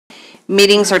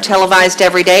Meetings are televised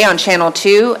every day on Channel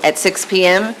 2 at 6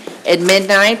 p.m. at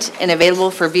midnight and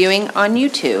available for viewing on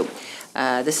YouTube.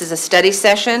 This is a study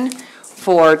session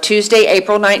for Tuesday,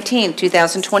 April 19,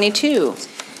 2022.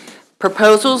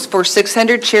 Proposals for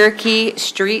 600 Cherokee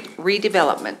Street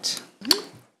redevelopment.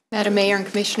 Madam Mayor and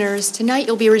Commissioners, tonight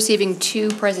you'll be receiving two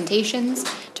presentations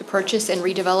to purchase and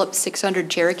redevelop 600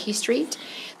 Cherokee Street.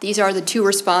 These are the two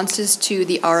responses to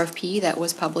the RFP that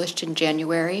was published in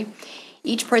January.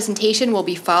 Each presentation will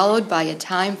be followed by a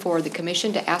time for the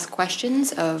Commission to ask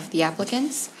questions of the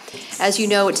applicants. As you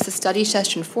know, it's the study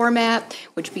session format,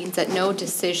 which means that no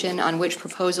decision on which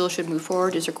proposal should move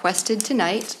forward is requested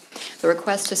tonight. The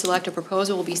request to select a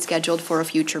proposal will be scheduled for a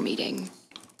future meeting.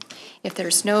 If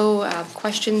there's no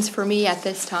questions for me at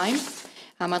this time,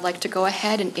 I'd like to go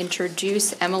ahead and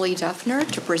introduce Emily Duffner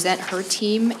to present her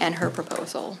team and her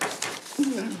proposal.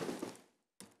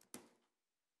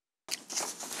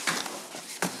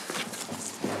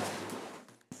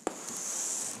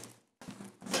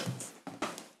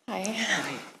 Hi.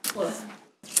 Hello.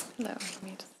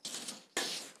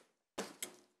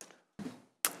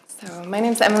 So my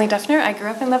name is Emily Duffner. I grew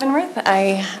up in Leavenworth.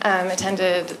 I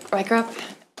grew up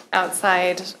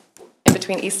outside in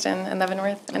between Easton and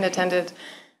Leavenworth and attended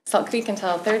Salt Creek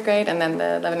until 3rd grade, and then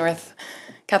the Leavenworth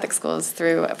Catholic schools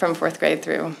from 4th grade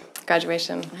through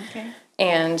graduation. Okay.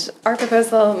 And our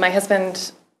proposal, my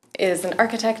husband is an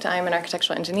architect, I'm an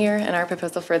architectural engineer, and our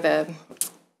proposal for the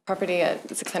property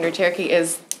at 600 Cherokee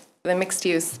is the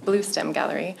mixed-use Blue Stem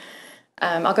Gallery.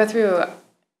 I'll go through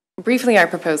briefly our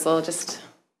proposal, just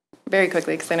very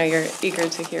quickly, because I know you're eager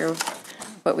to hear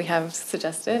what we have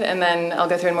suggested, and then I'll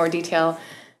go through in more detail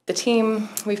the team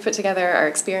we've put together, our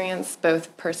experience,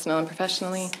 both personal and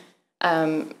professionally,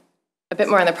 a bit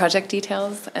more on the project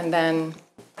details, and then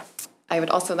I would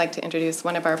also like to introduce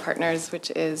one of our partners, which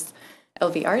is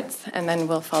LV Arts, and then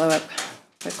we'll follow up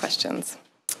with questions.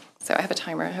 So I have a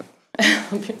timer.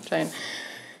 I'll try and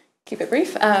keep it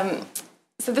brief.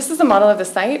 So this is a model of the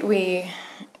site. We're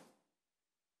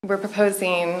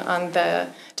proposing on the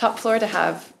top floor to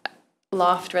have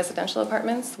loft residential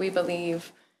apartments. We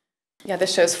believe,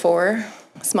 this shows 4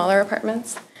 smaller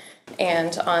apartments.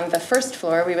 And on the first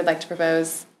floor, we would like to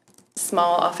propose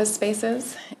small office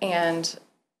spaces and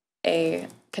a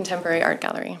contemporary art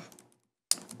gallery.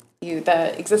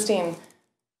 The existing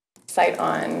site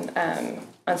on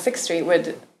 6th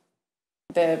Street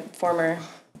the former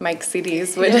Mike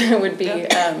CDs would be,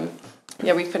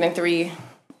 we put in 3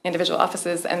 individual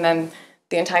offices, and then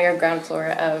the entire ground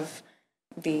floor of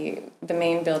the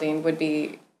main building would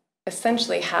be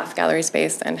essentially half gallery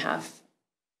space and half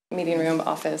meeting room,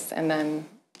 office, and then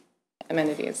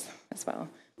amenities as well.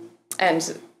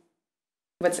 And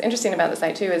what's interesting about the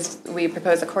site too is we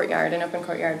propose a courtyard, an open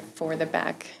courtyard for the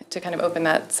back to kind of open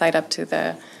that site up to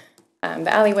the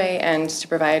alleyway and to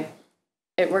provide.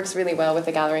 It works really well with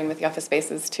the gallery and with the office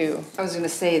spaces too. I was going to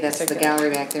say that's the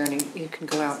gallery back there, and you can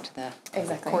go out to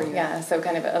the courtyard. Yeah, so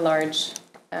kind of a large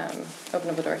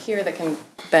openable door here that can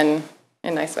then,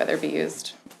 in nice weather, be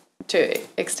used to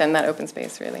extend that open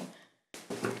space, really.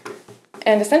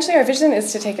 And essentially our vision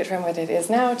is to take it from what it is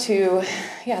now to,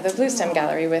 the Blue Stem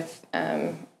Gallery with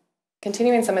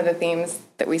continuing some of the themes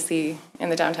that we see in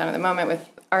the downtown at the moment with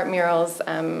art murals,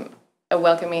 a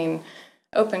welcoming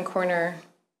open corner,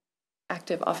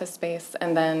 active office space,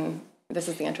 and then this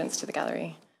is the entrance to the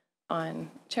gallery on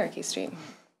Cherokee Street.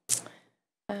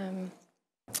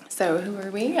 So who are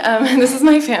we? This is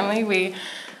my family.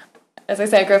 As I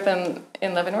say, I grew up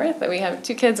in Leavenworth, but we have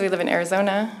 2 kids. We live in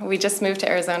Arizona. We just moved to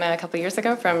Arizona a couple years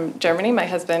ago from Germany. My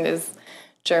husband is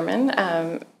German,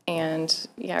 and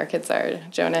our kids are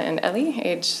Jonah and Ellie,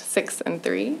 age 6 and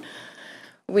 3.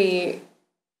 We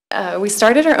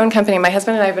started our own company. My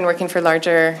husband and I have been working for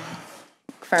larger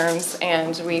firms,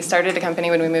 and we started a company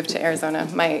when we moved to Arizona.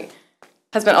 My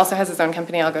husband also has his own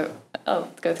company. I'll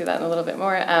go through that in a little bit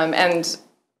more. And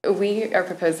we are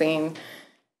proposing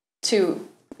to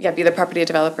be the property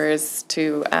developers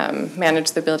to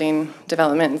manage the building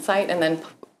development and site, and then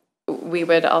we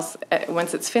would also,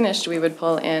 once it's finished, we would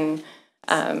pull in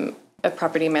a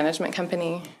property management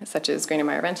company such as Green &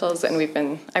 Meyer Rentals, and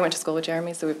I went to school with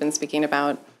Jeremy, so we've been speaking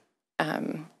about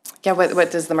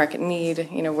what does the market need,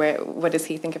 what does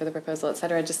he think of the proposal, et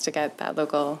cetera, just to get that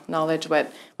local knowledge,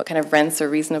 what kind of rents are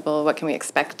reasonable, what can we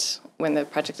expect when the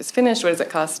project is finished, what does it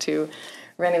cost to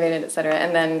renovate it, et cetera.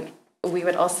 And then we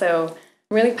would also,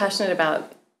 I'm really passionate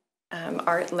about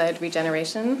art-led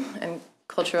regeneration and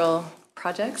cultural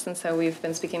projects, and so we've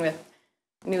been speaking with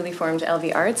newly formed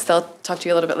LV Arts. They'll talk to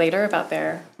you a little bit later about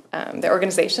their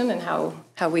organization and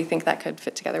how we think that could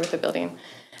fit together with the building.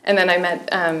 And then I met,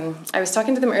 I was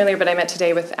talking to them earlier, but I met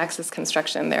today with Axis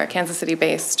Construction. They're a Kansas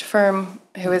City-based firm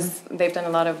they've done a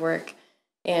lot of work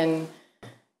in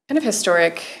kind of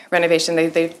historic renovation.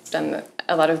 They've done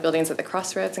a lot of buildings at the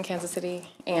crossroads in Kansas City,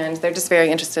 and they're just very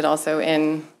interested also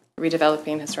in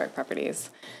redeveloping historic properties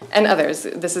and others.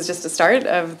 This is just a start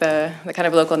of the kind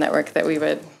of local network that we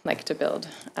would like to build.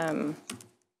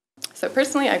 So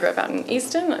personally, I grew up out in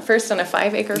Easton, first on a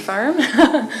 5-acre farm,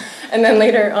 and then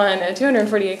later on a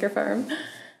 240-acre farm.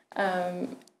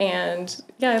 And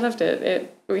yeah, I loved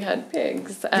it. We had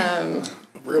pigs.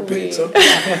 Real pigs, huh?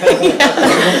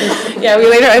 Yeah, we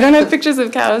later, I don't have pictures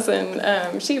of cows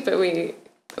and sheep, but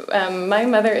my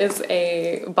mother is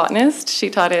a botanist.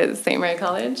 She taught at St. Mary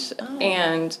College. Oh.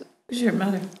 And Who's your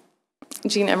mother?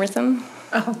 Jean Emerson.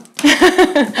 Oh,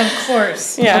 of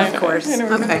course. Yeah, Of course.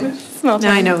 Okay. Small town.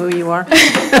 Now I know who you are.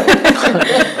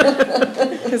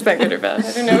 Is that good or bad?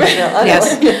 I don't know.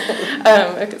 Yes.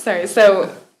 Okay, sorry. So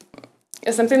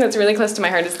something that's really close to my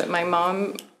heart is that my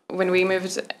mom, when we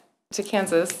moved to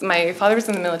Kansas, my father was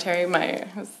in the military. It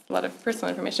was a lot of personal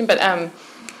information, but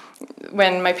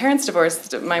when my parents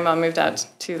divorced, my mom moved out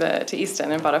to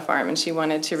Easton and bought a farm, and she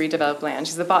wanted to redevelop land.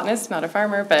 She's a botanist, not a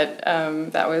farmer, but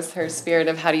that was her spirit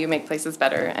of how do you make places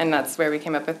better, and that's where we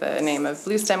came up with the name of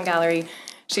Blue Stem Gallery.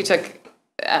 She took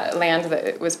land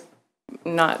that was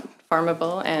not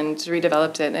farmable and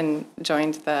redeveloped it and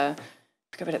joined I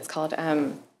forget what it's called.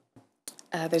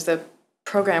 There's a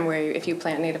program where if you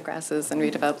plant native grasses and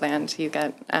redevelop land, you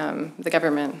get the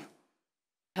government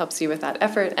helps you with that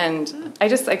effort. And I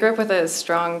grew up with a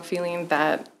strong feeling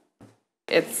that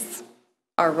it's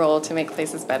our role to make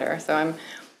places better. So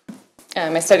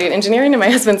I studied engineering, and my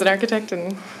husband's an architect,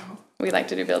 and we like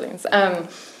to do buildings.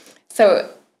 That's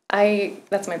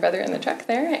my brother in the truck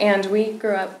there, and we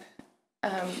grew up,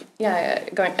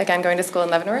 going to school in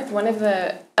Leavenworth. One of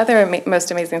the other most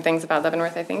amazing things about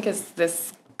Leavenworth, I think, is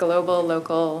this global,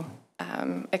 local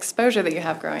exposure that you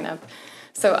have growing up.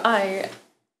 So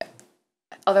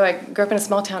although I grew up in a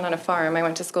small town on a farm, I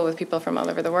went to school with people from all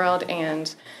over the world,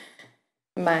 and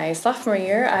my sophomore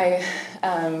year, I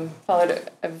followed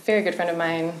a very good friend of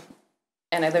mine,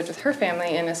 and I lived with her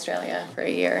family in Australia for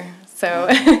a year. So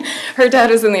her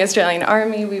dad was in the Australian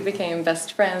Army. We became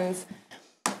best friends.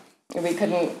 We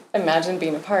couldn't imagine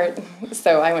being apart,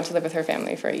 so I went to live with her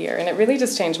family for a year, and it really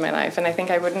just changed my life, and I think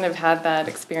I wouldn't have had that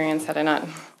experience had I not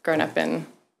grown up in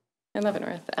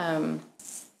Leavenworth.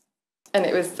 And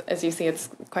it was, as you see, it's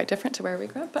quite different to where we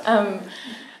grew up.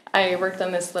 I worked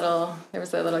on there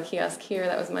was a little kiosk here.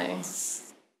 That was my,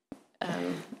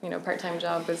 part-time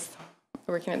job, was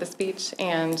working at this beach.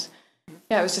 And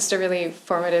yeah, it was just a really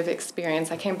formative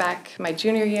experience. I came back my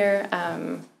junior year,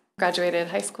 graduated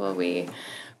high school. We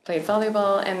played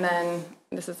volleyball, and then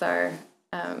this is our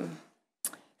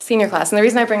senior class. And the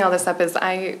reason I bring all this up is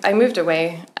I moved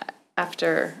away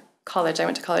after college. I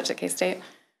went to college at K-State.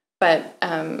 But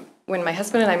when my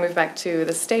husband and I moved back to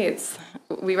the States,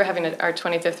 we were having our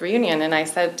 25th reunion, and I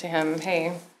said to him,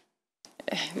 hey,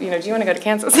 do you want to go to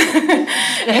Kansas?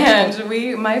 And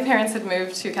my parents had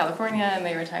moved to California, and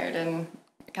they retired in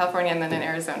California and then in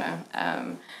Arizona.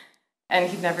 And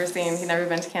he'd never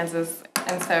been to Kansas.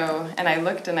 And I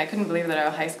looked, and I couldn't believe that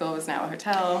our high school was now a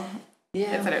hotel,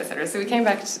 et cetera, et cetera. So we came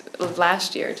back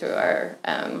last year to our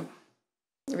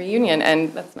reunion,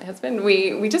 and that's my husband.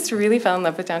 We just really fell in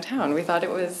love with downtown. We thought it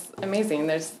was amazing.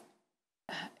 There's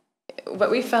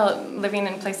what we felt living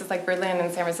in places like Berlin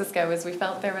and San Francisco is we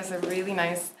felt there was a really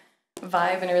nice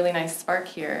vibe and a really nice spark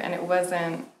here, and it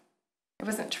wasn't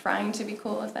trying to be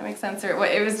cool, if that makes sense, or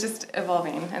it was just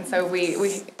evolving. And so we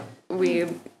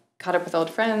caught up with old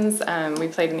friends. We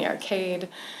played in the arcade.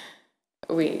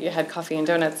 We had coffee and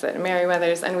donuts at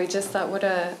Merriweather's, and we just thought, what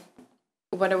a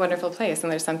wonderful place,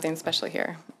 and there's something special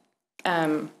here.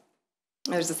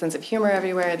 There's a sense of humor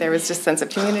everywhere. There was just a sense of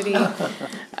community.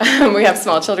 We have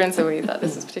small children, so we thought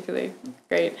this was particularly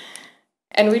great.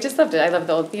 And we just loved it. I love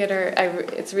the old theater.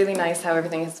 It's really nice how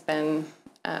everything has been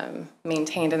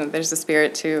maintained, and that there's a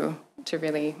spirit to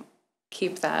really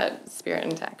keep that spirit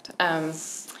intact.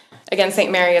 Again,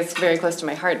 St. Mary is very close to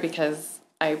my heart because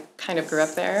I kind of grew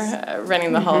up there,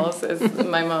 running the halls. As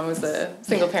my mom was a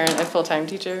single parent and full-time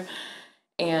teacher.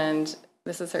 And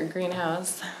this is her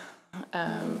greenhouse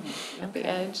at the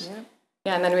edge.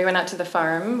 Yeah, and then we went out to the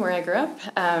farm where I grew up.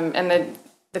 And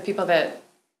the people that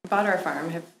bought our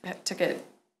farm took it.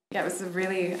 Yeah, it was a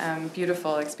really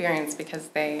beautiful experience because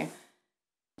my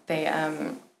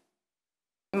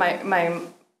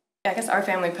I guess our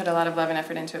family put a lot of love and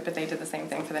effort into it, but they did the same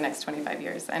thing for the next 25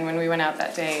 years. And when we went out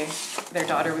that day, their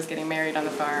daughter was getting married on the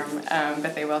farm,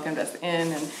 but they welcomed us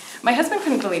in. And my husband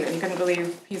couldn't believe it. He couldn't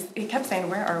believe, he kept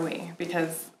saying, where are we?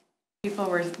 Because people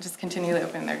were just continually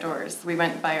opening their doors. We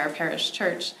went by our parish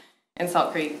church in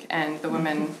Salt Creek, and the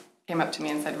woman came up to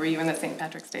me and said, were you in the St.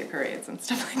 Patrick's Day parades and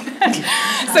stuff like that?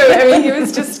 So, I mean, he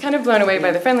was just kind of blown away by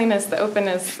the friendliness, the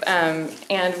openness,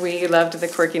 and we loved the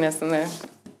quirkiness and the,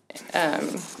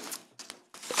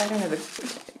 I don't know,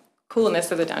 the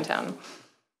coolness of the downtown.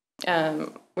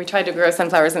 We tried to grow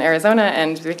sunflowers in Arizona,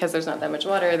 and because there's not that much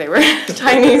water, they were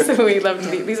tiny, so we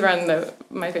loved these were on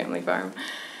my family farm.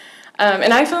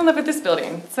 And I fell in love with this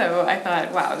building, so I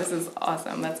thought, wow, this is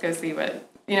awesome. Let's go see what,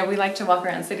 we like to walk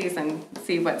around cities and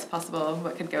see what's possible,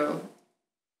 what could go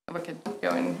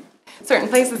in certain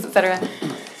places, etc.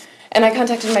 And I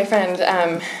contacted my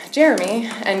friend, Jeremy,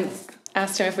 and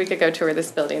asked him if we could go tour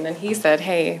this building, and he said,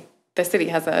 hey, the city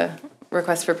has a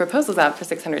request for proposals out for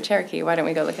 600 Cherokee. Why don't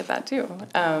we go look at that too?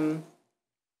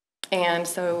 And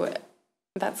so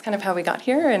that's kind of how we got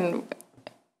here, and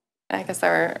I guess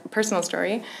our personal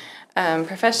story.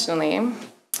 Professionally,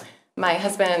 my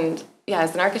husband,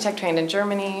 is an architect trained in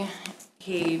Germany.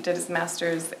 He did his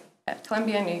master's at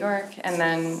Columbia, New York, and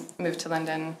then moved to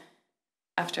London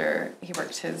after he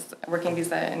worked his working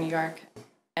visa in New York,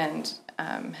 and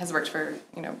has worked for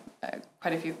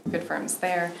quite a few good firms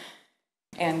there.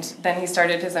 And then he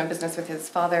started his own business with his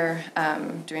father,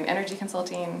 doing energy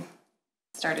consulting,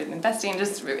 started investing,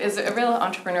 just is a real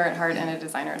entrepreneur at heart and a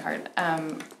designer at heart.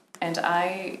 And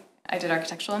I did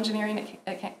architectural engineering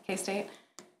at K-State,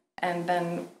 and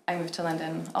then I moved to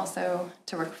London also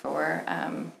to work for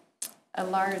a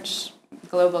large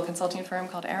global consulting firm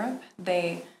called Arab.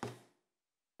 They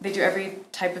do every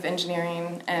type of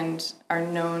engineering and are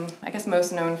known, I guess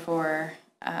most known for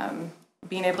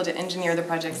being able to engineer the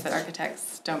projects that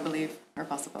architects don't believe are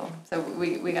possible. So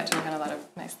we got to work on a lot of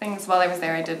nice things. While I was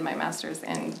there, I did my master's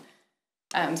in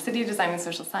city design and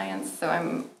social science, so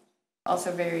I'm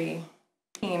also very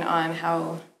keen on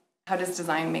how does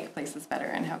design make places better,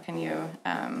 and how can you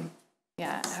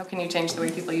change the way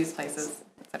people use places,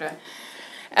 etc.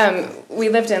 We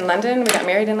lived in London, we got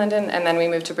married in London, and then we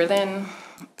moved to Berlin,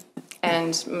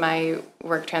 and my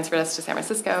work transferred us to San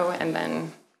Francisco, and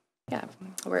then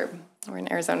we're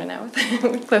in Arizona now,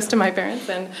 close to my parents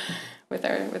and with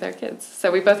our kids.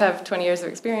 So we both have 20 years of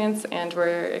experience, and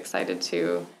we're excited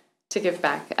to give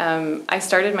back. I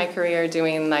started my career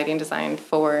doing lighting design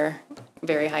for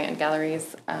very high-end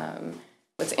galleries.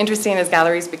 What's interesting is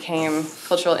galleries became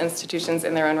cultural institutions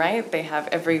in their own right. They have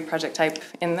every project type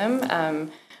in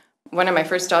them. One of my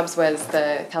first jobs was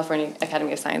the California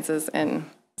Academy of Sciences in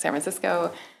San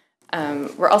Francisco.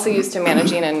 We're also used to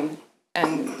managing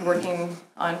and working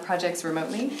on projects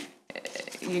remotely.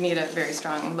 You need a very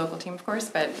strong local team, of course,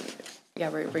 but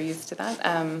we're used to that.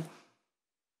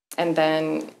 And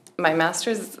then my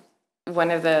master's,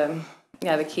 one of the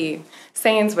key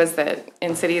sayings was that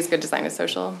in cities, good design is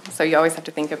social. So you always have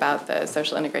to think about the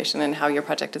social integration and how your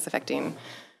project is affecting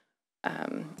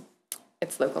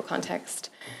its local context.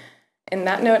 In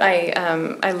that note,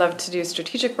 I love to do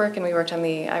strategic work, and we worked on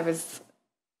I was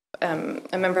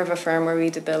a member of a firm where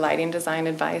we did the lighting design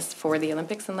advice for the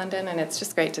Olympics in London, and it's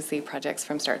just great to see projects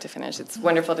from start to finish. It's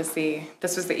wonderful to see.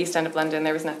 This was the East End of London.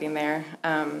 There was nothing there.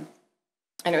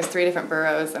 And it was 3 different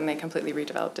boroughs, and they completely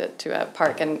redeveloped it to a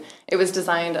park. And it was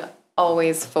designed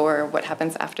always for what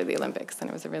happens after the Olympics, and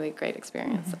it was a really great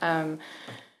experience.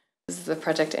 This is a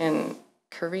project in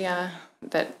Korea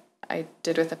that I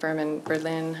did with a firm in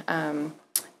Berlin. And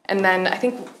then I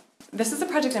think this is a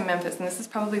project in Memphis, and this is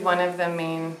probably one of the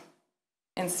main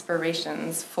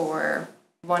inspirations for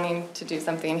wanting to do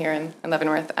something here in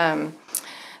Leavenworth.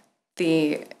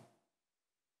 The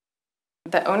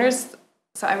owners...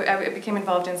 So I became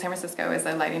involved in San Francisco as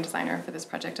a lighting designer for this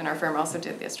project, and our firm also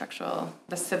did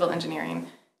the civil engineering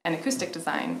and acoustic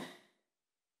design.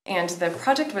 And the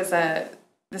project was this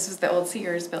was the old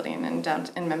Sears building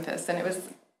in Memphis, and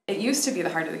it used to be the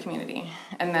heart of the community.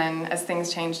 And then as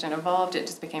things changed and evolved, it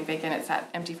just became vacant. It sat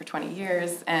empty for 20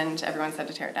 years, and everyone said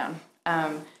to tear it down.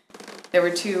 There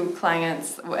were 2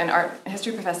 clients, an art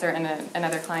history professor and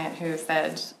another client, who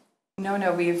said,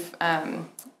 no,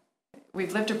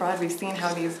 we've lived abroad. We've seen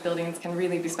how these buildings can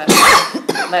really be special.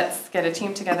 Let's get a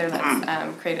team together.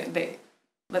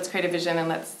 Let's create a vision, and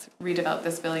let's redevelop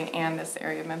this building and this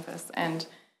area of Memphis. And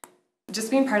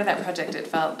just being part of that project,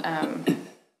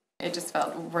 it just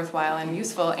felt worthwhile and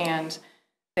useful. And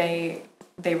they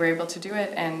were able to do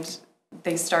it. And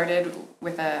they started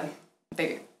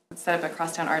they set up a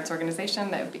crosstown arts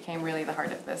organization that became really the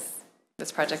heart of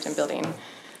this project and building.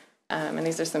 And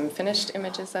these are some finished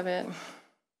images of it.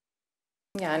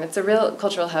 Yeah, and it's a real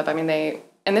cultural hub. I mean,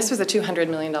 and this was a $200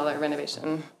 million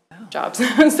renovation job.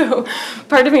 So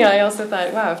part of me, I also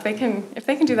thought, wow, if they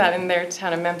can do that in their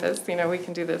town of Memphis, we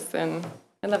can do this in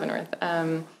Leavenworth.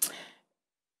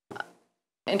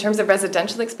 In terms of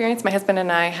residential experience, my husband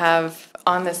and I have,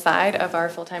 on the side of our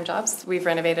full-time jobs, we've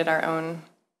renovated our own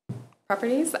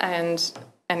properties, and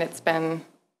it's been,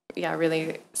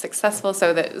 really successful.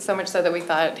 So much so that we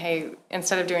thought, hey,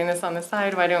 instead of doing this on the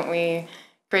side, why don't we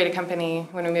create a company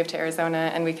when we move to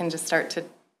Arizona, and we can just start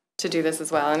to do this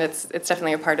as well. And it's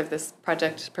definitely a part of this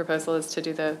project proposal is to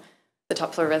do the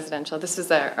top floor residential. This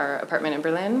is our apartment in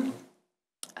Berlin,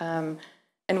 and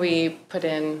we put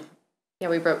in,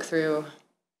 we broke through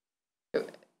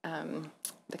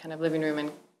the kind of living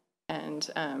room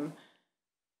and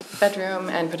bedroom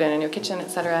and put in a new kitchen,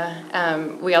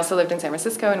 etc. We also lived in San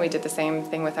Francisco, and we did the same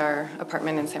thing with our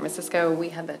apartment in San Francisco. We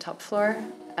had the top floor.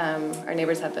 Our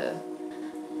neighbors had the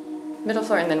middle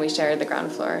floor, and then we shared the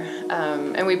ground floor.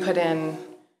 And we put in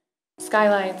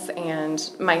skylights, and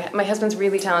my husband's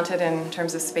really talented in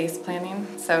terms of space planning,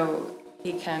 so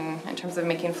he can, in terms of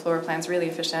making floor plans really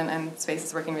efficient, and space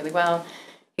is working really well.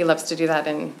 He loves to do that,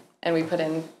 and we put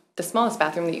in the smallest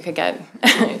bathroom that you could get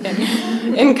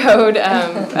in code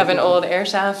of an old air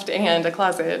shaft and a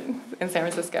closet in San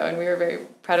Francisco, and we were very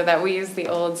proud of that. We used the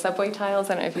old subway tiles.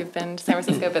 I don't know if you've been to San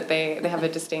Francisco, but they have a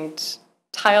distinct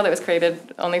tile that was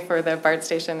created only for the BART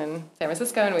station in San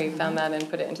Francisco, and we found that and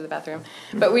put it into the bathroom.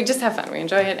 But we just have fun. We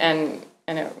enjoy it, and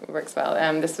it works well.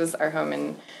 This was our home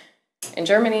in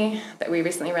Germany that we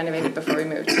recently renovated before we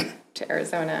moved to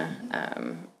Arizona.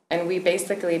 And we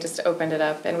basically just opened it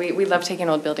up, and we love taking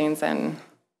old buildings and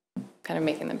kind of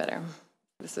making them better.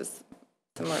 This is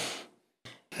some more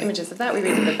images of that. We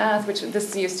redid the bath, which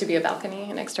this used to be a balcony,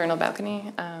 an external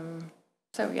balcony.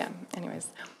 So yeah, anyways.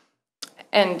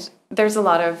 And there's a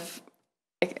lot of,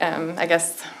 I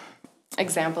guess,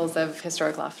 examples of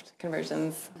historic loft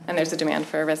conversions, and there's a demand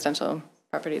for residential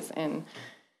properties in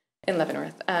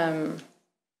Leavenworth.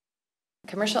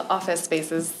 Commercial office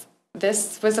spaces.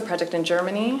 This was a project in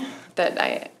Germany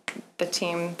that the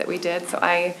team that we did. So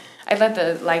I led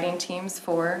the lighting teams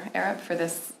for Arab for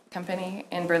this company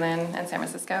in Berlin and San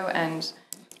Francisco. And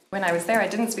when I was there, I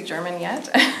didn't speak German yet.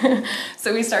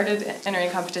 So we started entering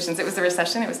competitions. It was a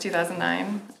recession. It was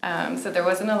 2009. So there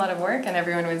wasn't a lot of work, and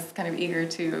everyone was kind of eager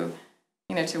to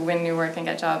win new work and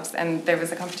get jobs. And there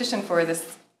was a competition for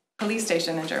this police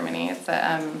station in Germany.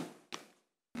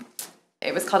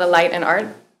 It was called a light and art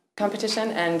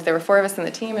competition, and there were 4 of us in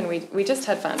the team, and we just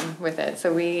had fun with it.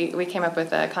 So we came up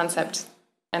with a concept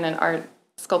and an art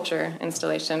sculpture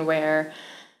installation where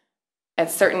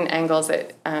at certain angles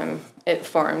it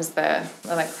forms the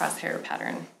like crosshair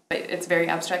pattern, but it's very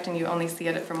abstract, and you only see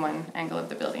it from one angle of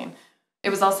the building. It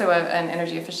was also an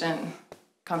energy efficient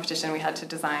competition. We had to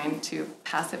design to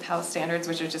passive house standards,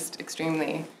 which are just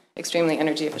extremely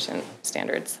energy efficient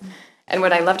standards. And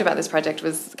what I loved about this project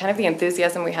was kind of the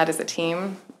enthusiasm we had as a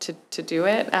team to do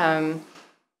it.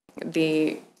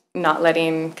 The not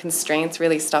letting constraints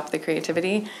really stop the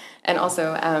creativity. And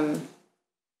also,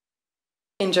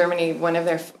 in Germany,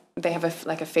 they have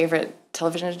a favorite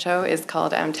television show is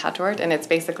called Tatort, and it's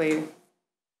basically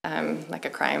like a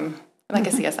crime, like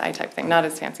a CSI type thing, not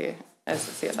as fancy as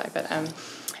a CSI, but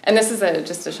and this is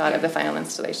just a shot of the final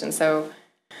installation. So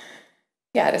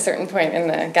yeah, at a certain point in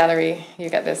the gallery, you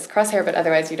get this crosshair, but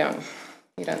otherwise you don't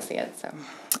see it. So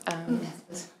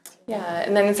yeah,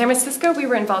 and then in San Francisco, we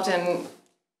were involved in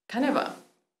kind of a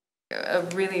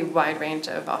really wide range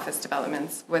of office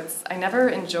developments. I never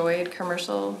enjoyed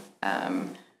commercial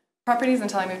properties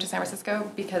until I moved to San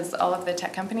Francisco, because all of the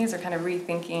tech companies are kind of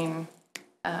rethinking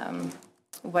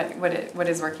what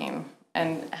is working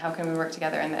and how can we work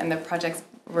together. And the projects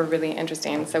were really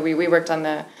interesting. So we worked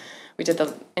on we did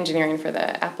the engineering for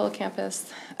the Apple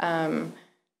campus, and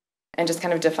just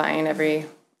kind of define every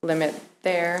limit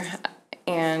there.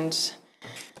 And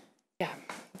yeah,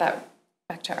 that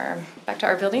back to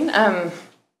our building.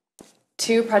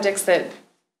 Two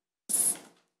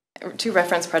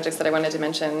reference projects that I wanted to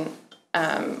mention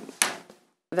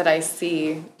that I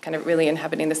see kind of really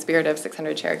inhabiting the spirit of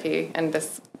 600 Cherokee, and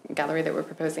this gallery that we're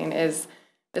proposing this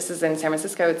is in San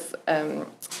Francisco. It's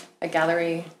a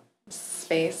gallery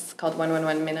space called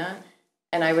 111 Minna,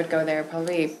 and I would go there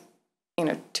probably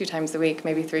 2 times a week,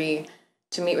 maybe 3,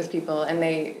 to meet with people, and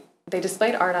they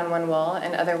displayed art on one wall,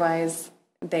 and otherwise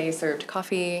they served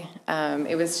coffee.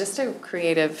 It was just a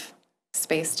creative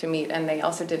space to meet, and they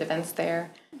also did events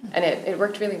there, and it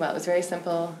worked really well. It was very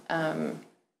simple, and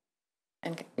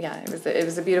yeah, it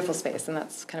was a beautiful space, and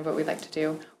that's kind of what we like to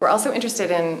do. We're also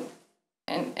interested in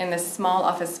in this small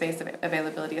office space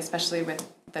availability, especially with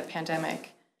the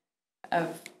pandemic,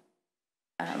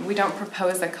 we don't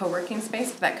propose a co-working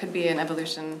space, but that could be an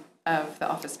evolution of the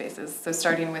office spaces. So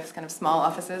starting with kind of small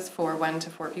offices for 1 to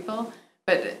 4 people,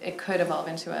 but it could evolve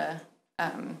into a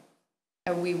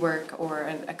WeWork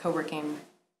or a co-working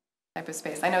type of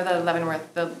space. I know the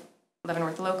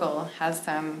Leavenworth local has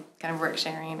some kind of work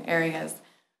sharing areas,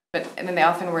 but and then they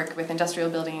often work with industrial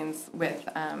buildings, with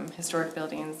historic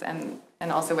buildings, and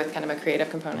also with kind of a creative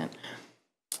component.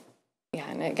 Yeah,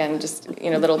 and again, just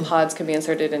little pods could be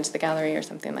inserted into the gallery or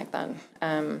something like that.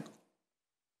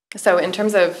 So in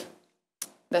terms of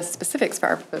the specifics for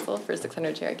our proposal for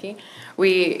 600 Cherokee,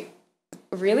 we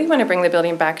really want to bring the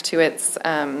building back to its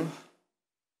kind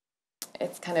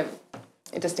of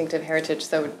distinctive heritage.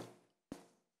 So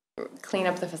clean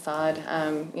up the facade,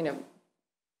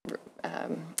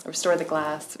 restore the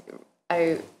glass.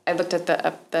 I looked at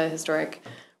the historic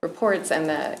reports, and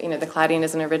the cladding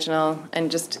isn't original,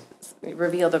 and just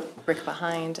reveal the brick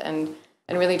behind, and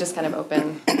really just kind of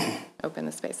open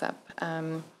the space up.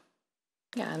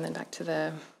 Yeah, and then back to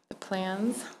the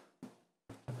plans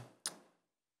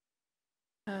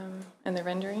and the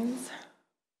renderings.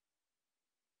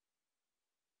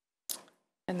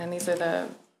 And then these are the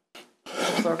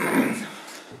floor plans.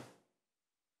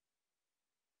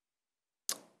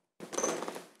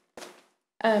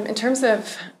 In terms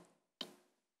of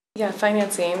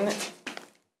financing,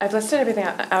 I've listed everything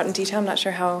out in detail. I'm not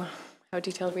sure how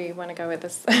detailed we want to go with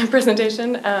this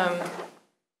presentation,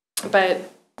 but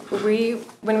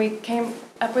when we came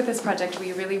up with this project,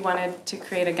 we really wanted to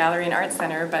create a gallery and art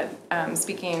center, but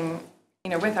speaking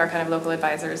with our kind of local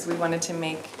advisors, we wanted to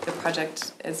make the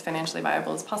project as financially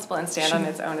viable as possible and stand on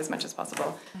its own as much as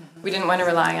possible. Mm-hmm. We didn't want to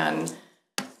rely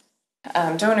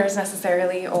on donors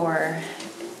necessarily,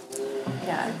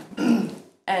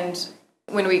 and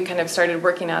when we kind of started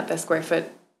working out the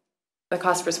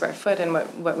cost per square foot and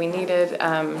what we needed,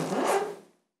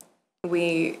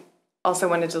 we also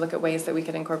wanted to look at ways that we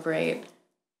could incorporate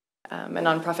a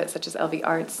nonprofit such as LV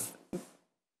Arts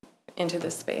into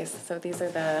this space. So these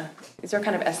are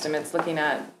kind of estimates looking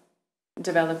at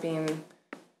developing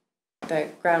the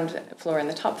ground floor and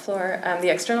the top floor. The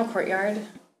external courtyard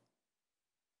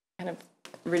kind of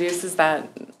reduces that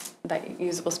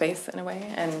usable space in a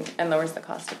way, and lowers the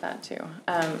cost of that too.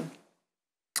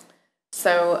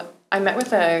 So I met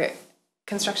with a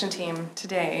construction team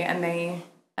today, and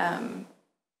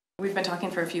we've been talking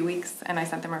for a few weeks, and I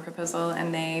sent them our proposal,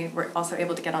 and they were also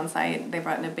able to get on site. They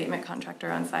brought an abatement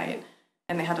contractor on site,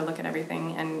 and they had to look at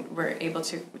everything, and were able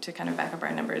to kind of back up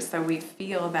our numbers. So we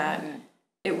feel that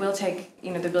it will take,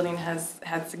 the building has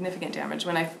had significant damage.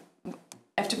 When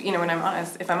when I'm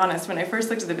honest, when I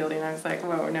first looked at the building, I was like,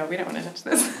 whoa, no, we don't want to touch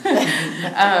this.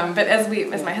 But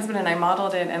as my husband and I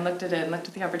modeled it and looked at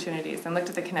the opportunities and looked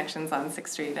at the connections on 6th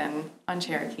Street and on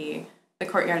Cherokee, the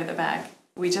courtyard at the back,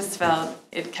 we just felt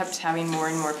it kept having more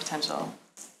and more potential.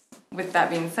 With that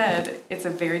being said, it's a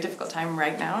very difficult time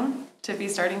right now to be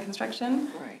starting construction.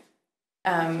 Right.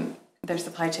 There's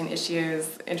supply chain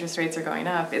issues, interest rates are going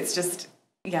up. It's just,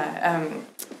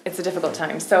 it's a difficult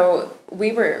time. So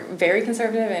we were very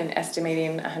conservative in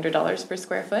estimating $100 per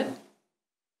square foot,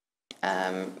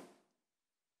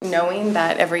 knowing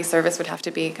that every service would have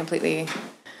to be completely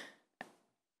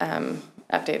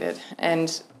updated.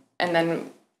 And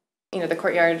then, the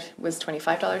courtyard was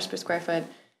 $25 per square foot,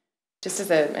 just as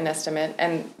an estimate.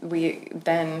 And we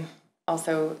then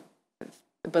also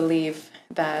believe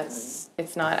that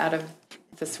it's not out of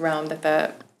this realm that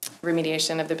the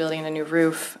remediation of the building, a new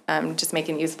roof, just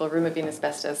making it usable, removing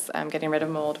asbestos, getting rid of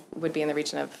mold would be in the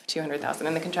region of $200,000.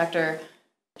 And the contractor,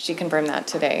 she confirmed that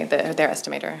today, their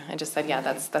estimator, and just said,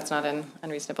 that's not an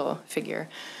unreasonable figure.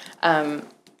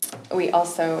 We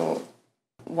also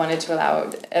wanted to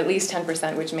allow at least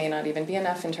 10%, which may not even be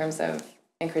enough in terms of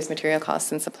increased material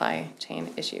costs and supply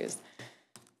chain issues.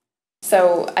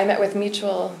 So I met with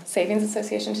Mutual Savings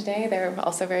Association today. They're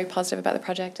also very positive about the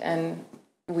project, and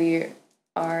we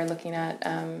are looking at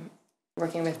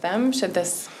working with them should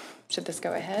this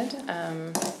go ahead.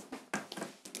 And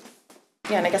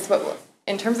I guess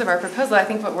in terms of our proposal, I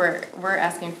think what we're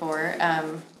asking for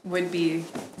would be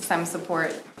some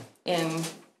support in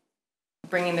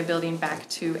bringing the building back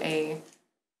to a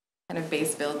kind of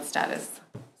base build status.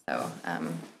 So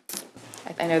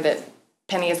I know that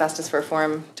Penny has asked us for a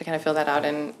form to kind of fill that out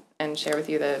and share with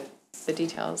you the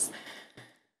details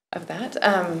of that.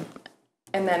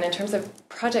 And then in terms of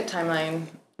project timeline,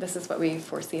 this is what we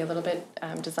foresee a little bit,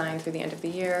 design through the end of the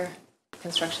year,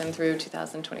 construction through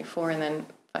 2024, and then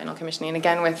final commissioning.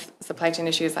 Again, with supply chain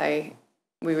issues,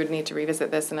 we would need to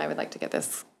revisit this, and I would like to get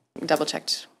this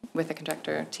double-checked with the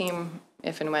contractor team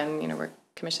if and when, we're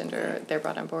commissioned or they're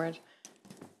brought on board.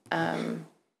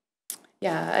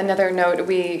 Another note,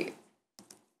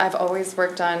 I've always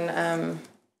worked on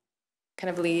kind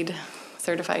of LEED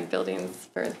certified buildings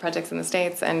for projects in the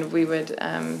States, and we would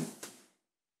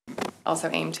also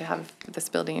aim to have this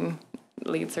building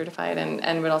LEED certified,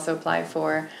 and would also apply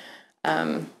for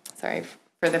the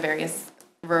various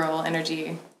rural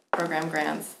energy program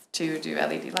grants to do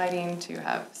LED lighting, to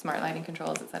have smart lighting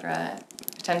controls, et cetera,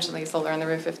 potentially solar on the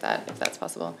roof if that's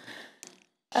possible.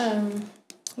 And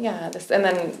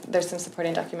then there's some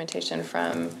supporting documentation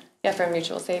from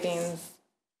mutual savings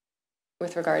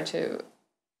with regard to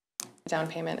down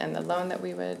payment and the loan that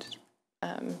we would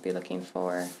be looking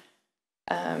for.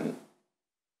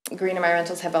 Green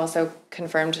Environmentals have also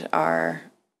confirmed our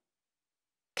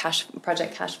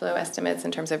project cash flow estimates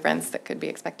in terms of rents that could be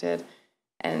expected.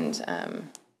 And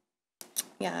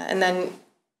and then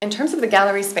in terms of the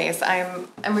gallery space, I'm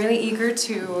really eager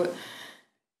to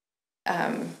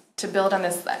build on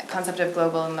this concept of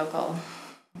global and local.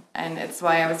 And it's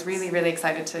why I was really, really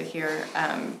excited to hear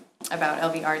about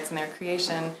LV Arts and their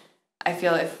creation. I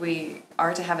feel if we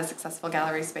are to have a successful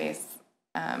gallery space,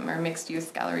 or mixed-use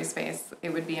gallery space,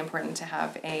 it would be important to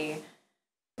have an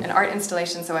art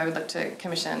installation. So I would look to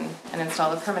commission and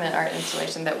install a permanent art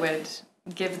installation that would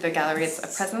give the galleries a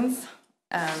presence,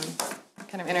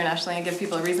 kind of internationally, and give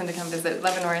people a reason to come visit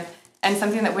Leavenworth, and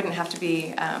something that wouldn't have to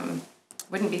be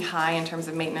wouldn't be high in terms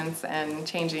of maintenance and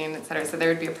changing, et cetera. So there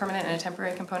would be a permanent and a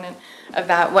temporary component of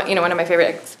that. One of my favorite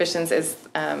exhibitions is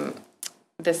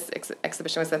this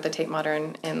exhibition was at the Tate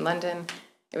Modern in London.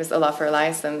 It was Olafur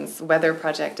Eliasson's weather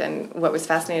project, and what was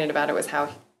fascinating about it was how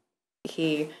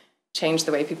he changed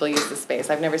the way people use the space.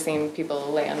 I've never seen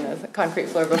people lay on the concrete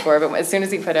floor before, but as soon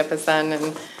as he put up a sun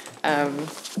and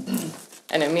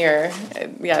a mirror,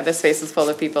 the space was full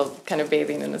of people kind of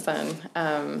bathing in the sun.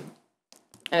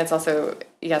 And it's also,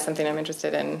 something I'm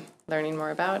interested in learning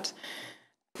more about.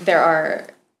 There are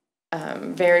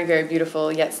very, very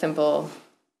beautiful yet simple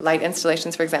light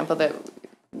installations, for example, that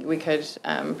we could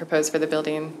propose for the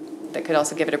building that could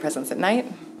also give it a presence at night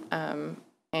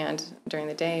and during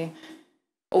the day.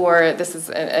 Or this is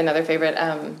another favorite,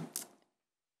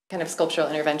 kind of sculptural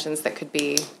interventions that could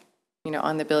be,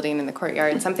 on the building in the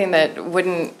courtyard, something that would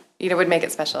make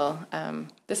it special.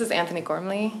 This is Anthony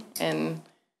Gormley in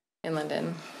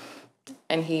London,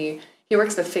 and he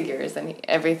works with figures, and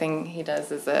everything he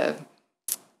does is a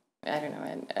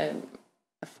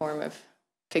form of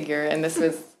figure, and this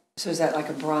was... So is that like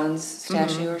a bronze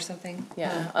statue or something?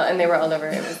 Yeah, and they were all over.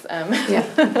 It was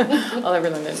all over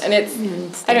London, and it's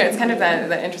it's kind of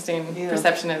that interesting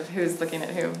perception of who's looking at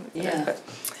who. Yeah.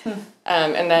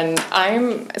 And then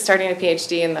I'm starting a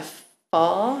PhD in the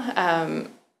fall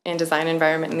in design,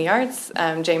 environment, and the arts.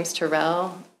 James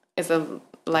Terrell is a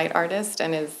light artist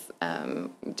and is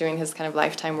doing his kind of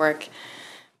lifetime work,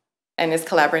 and is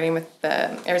collaborating with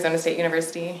the Arizona State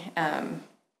University,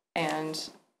 and.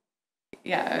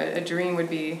 A dream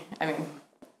would be,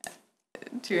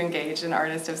 to engage an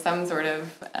artist of some sort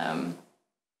of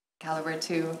caliber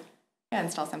to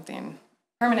install something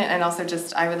permanent. And also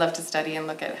I would love to study and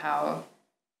look at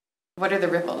what are the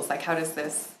ripples? Like, how does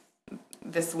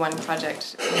this one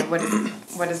project, what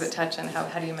does it touch, and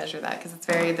how do you measure that? Because it's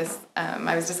very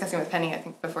I was discussing with Penny, I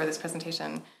think, before this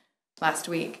presentation last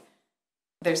week.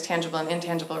 There's tangible and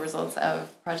intangible results of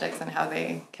projects and how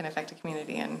they can affect a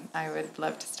community, and I would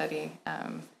love to study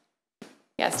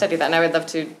that. And I would love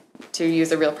to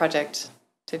use a real project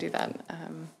to do that.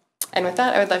 And with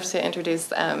that, I would love to introduce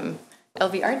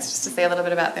LV Arts, just to say a little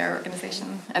bit about their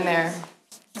organization and their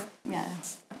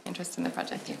interest in the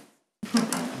project.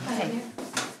 Hi.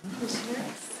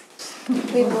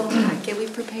 We have a little packet we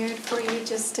prepared for you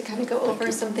just to kind of go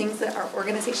over some things that our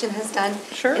organization has done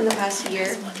in the past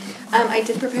year. I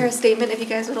did prepare a statement, if you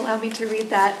guys would allow me to read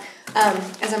that,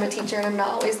 as I'm a teacher and I'm not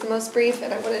always the most brief,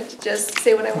 and I wanted to just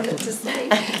say what I wanted to say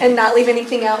and not leave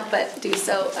anything out, but do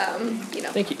so,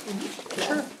 Thank you.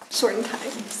 Shorten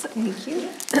time. So thank you.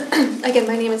 Again,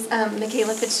 my name is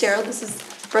Michaela Fitzgerald. This is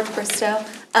Brooke Bristow.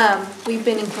 We've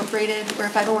been incorporated. We're a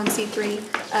 501c3.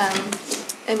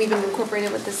 And we've been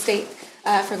incorporated with the state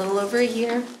for a little over a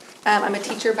year. I'm a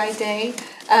teacher by day.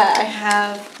 I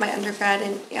have my undergrad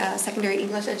in secondary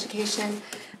English education.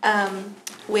 I'm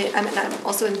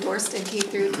also endorsed in K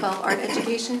through 12 art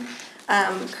education.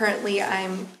 Currently,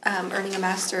 I'm earning a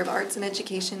Master of Arts in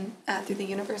Education through the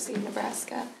University of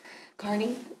Nebraska.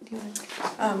 Carney, do you want to?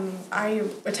 I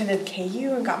attended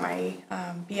KU and got my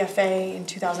BFA in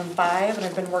 2005, and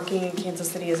I've been working in Kansas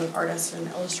City as an artist and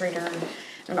illustrator and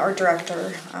an art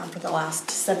director for the last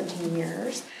 17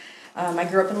 years. I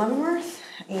grew up in Leavenworth,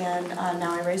 and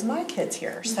now I raise my kids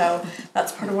here. So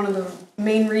that's part of one of the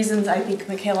main reasons I think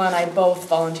Michaela and I both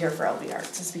volunteer for LV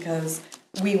Arts, is because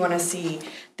we want to see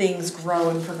things grow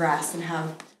and progress and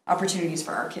have opportunities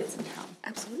for our kids in town.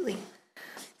 Absolutely.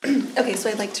 Okay, so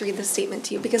I'd like to read this statement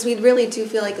to you because we really do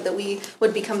feel like that we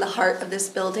would become the heart of this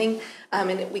building,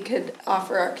 and we could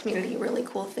offer our community really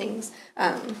cool things,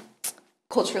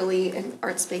 culturally and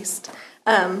arts-based.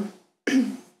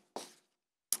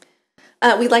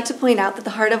 We'd like to point out that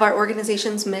the heart of our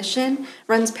organization's mission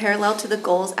runs parallel to the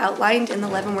goals outlined in the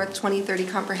Leavenworth 2030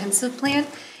 Comprehensive Plan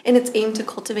in its aim to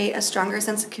cultivate a stronger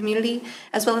sense of community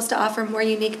as well as to offer more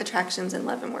unique attractions in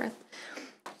Leavenworth.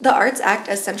 The arts act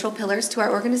as central pillars to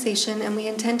our organization, and we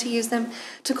intend to use them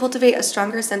to cultivate a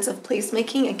stronger sense of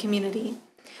placemaking and community.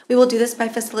 We will do this by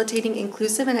facilitating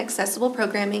inclusive and accessible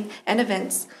programming and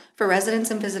events for residents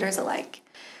and visitors alike.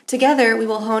 Together, we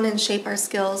will hone and shape our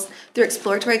skills through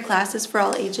exploratory classes for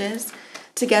all ages.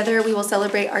 Together, we will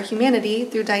celebrate our humanity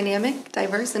through dynamic,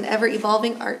 diverse, and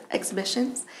ever-evolving art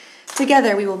exhibitions.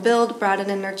 Together, we will build, broaden,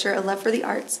 and nurture a love for the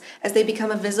arts as they become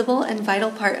a visible and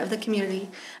vital part of the community,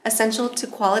 essential to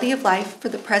quality of life for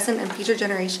the present and future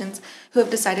generations who have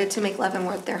decided to make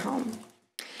Leavenworth their home.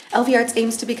 LV Arts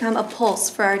aims to become a pulse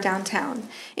for our downtown.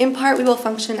 In part, we will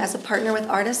function as a partner with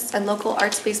artists and local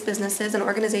arts-based businesses and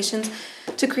organizations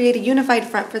to create a unified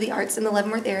front for the arts in the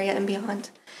Leavenworth area and beyond.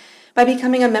 By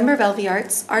becoming a member of LV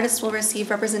Arts, artists will receive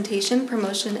representation,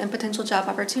 promotion, and potential job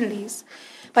opportunities.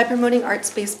 By promoting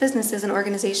arts-based businesses and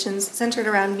organizations centered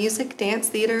around music, dance,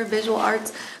 theater, visual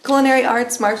arts, culinary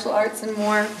arts, martial arts, and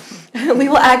more, we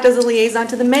will act as a liaison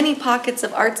to the many pockets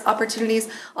of arts opportunities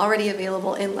already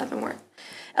available in Leavenworth.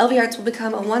 LV Arts will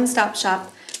become a one-stop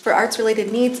shop for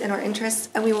arts-related needs and our interests,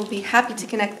 and we will be happy to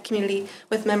connect the community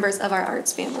with members of our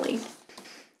arts family.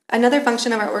 Another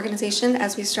function of our organization,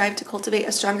 as we strive to cultivate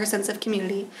a stronger sense of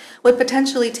community, would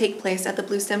potentially take place at the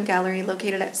Blue Stem Gallery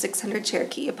located at 600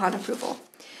 Cherokee upon approval.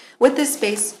 With this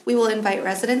space, we will invite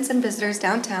residents and visitors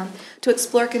downtown to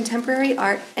explore contemporary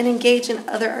art and engage in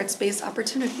other arts-based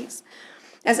opportunities.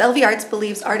 As LV Arts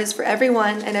believes art is for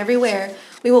everyone and everywhere,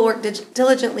 we will work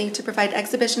diligently to provide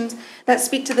exhibitions that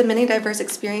speak to the many diverse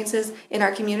experiences in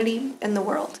our community and the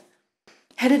world.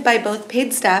 Headed by both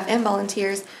paid staff and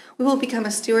volunteers, we will become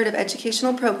a steward of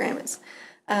educational programs,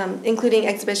 including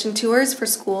exhibition tours for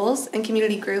schools and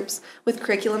community groups with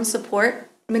curriculum support,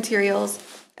 materials,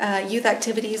 youth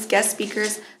activities, guest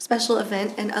speakers, special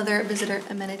event, and other visitor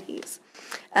amenities.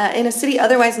 In a city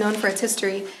otherwise known for its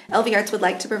history, LV Arts would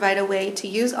like to provide a way to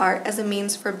use art as a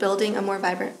means for building a more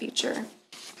vibrant future.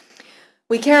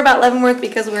 We care about Leavenworth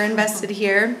because we're invested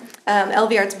here.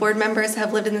 LV Arts board members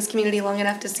have lived in this community long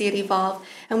enough to see it evolve,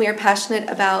 and we are passionate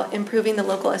about improving the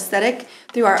local aesthetic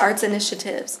through our arts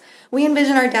initiatives. We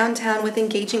envision our downtown with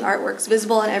engaging artworks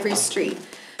visible on every street.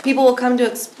 People will come to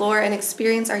explore and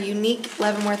experience our unique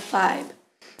Leavenworth vibe.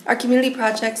 Our community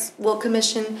projects will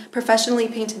commission professionally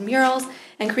painted murals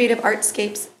and creative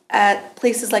artscapes at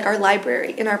places like our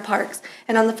library, in our parks,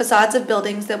 and on the facades of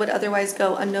buildings that would otherwise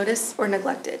go unnoticed or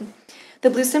neglected. The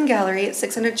Blue Stem Gallery at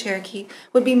 600 Cherokee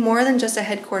would be more than just a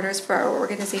headquarters for our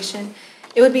organization.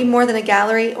 It would be more than a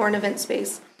gallery or an event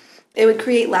space. It would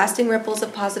create lasting ripples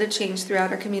of positive change throughout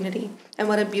our community. And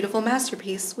what a beautiful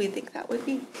masterpiece we think that would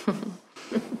be.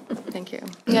 Thank you.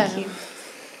 Yeah.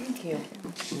 Thank you.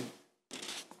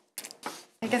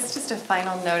 I guess just a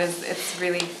final note is it's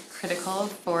really critical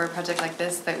for a project like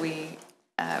this that we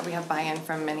have buy-in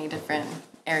from many different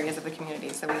areas of the community.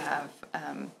 So we have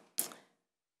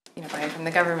buy-in from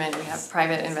the government, we have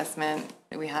private investment,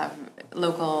 we have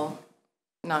local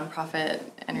nonprofit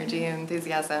energy and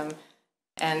enthusiasm,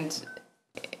 and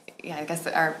I guess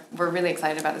we're really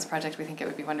excited about this project. We think it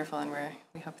would be wonderful, and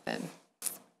we hope that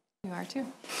you are too.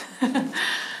 Do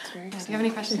you have any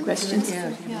questions?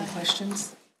 Yeah, do you have any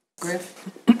questions? Griff?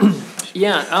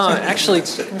 Yeah, actually,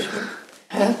 just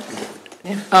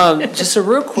a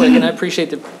real quick, and I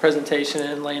appreciate the presentation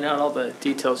and laying out all the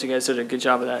details. You guys did a good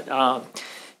job of that.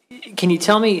 Can you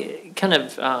tell me kind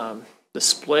of the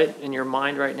split in your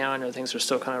mind right now? I know things are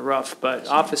still kind of rough, but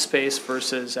Sure. office space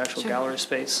versus actual Sure. gallery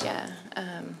space? Yeah,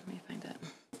 let me find it.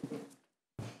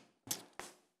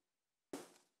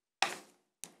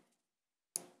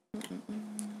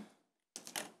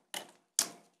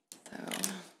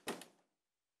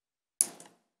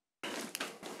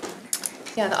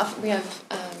 Yeah, we have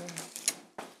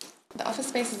the office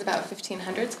space is about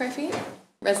 1,500 square feet.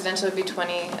 Residential would be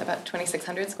about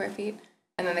 2,600 square feet,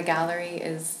 and then the gallery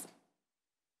is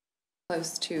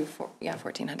close to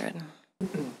 1,400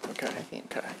 Okay. square feet.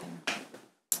 Okay.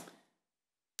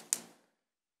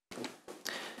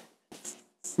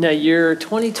 Now, your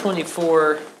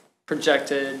 2024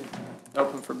 projected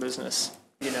open for business,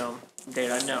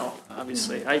 date, I know,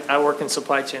 obviously. I work in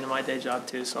supply chain in my day job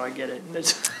too, so I get it.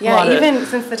 There's a lot Yeah, of even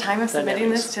since the time of submitting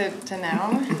dynamics. this to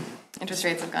now, interest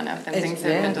rates have gone up and things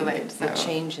have been delayed, so. It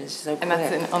changes so quick. And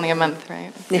that's in only a month,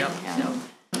 right? Yeah.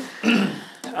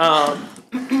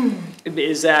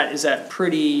 Is that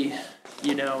pretty,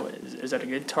 is that a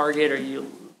good target? Are you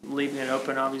leaving it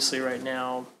open, obviously, right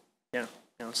now?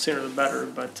 Sooner the better,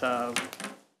 but can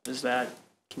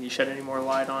you shed any more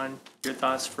light on your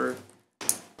thoughts for?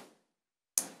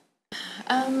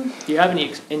 Do you have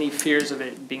any fears of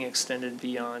it being extended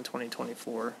beyond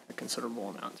 2024, a considerable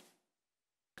amount?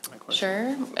 My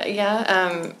question. Sure,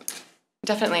 yeah,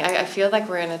 definitely. I feel like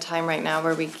we're in a time right now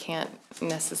where we can't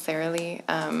necessarily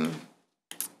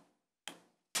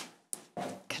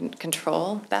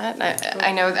control that.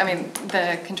 I know,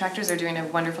 the contractors are doing a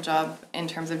wonderful job in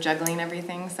terms of juggling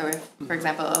everything. So if, for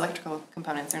example, electrical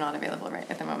components are not available right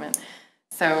at the moment,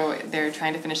 so they're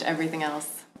trying to finish everything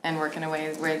else and work in a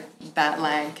way where that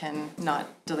lag can not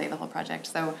delay the whole project.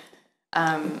 So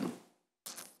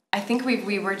I think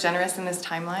we were generous in this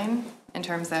timeline in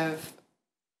terms of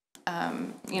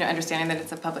understanding that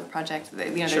it's a public project.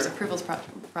 There's Sure. approvals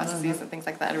processes and things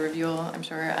like that, a review, I'm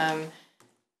sure.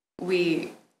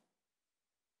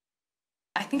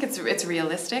 I think it's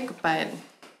realistic, but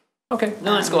Okay,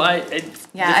 no, that's cool. I'd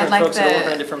Different like folks that are working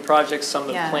the- on different projects, some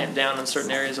have Yeah. clamped down on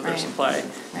certain areas of their Right. supply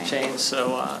Right. chain.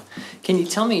 So, can you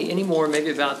tell me any more maybe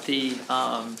about the,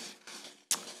 I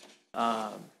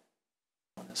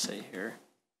want to say here,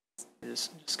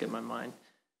 just get my mind,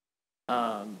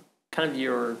 kind of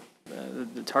your,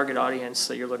 the target audience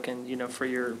that you're looking, for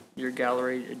your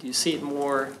gallery. Do you see it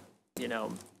more,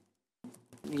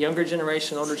 younger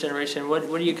generation, older generation? What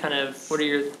are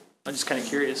your, I'm just kind of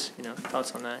curious,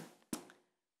 thoughts on that?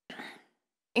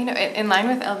 in line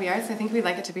with LV Arts, I think we'd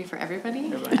like it to be for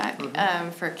everybody.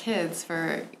 Everybody. For kids,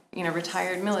 for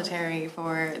retired military,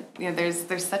 for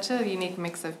there's such a unique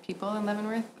mix of people in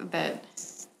Leavenworth that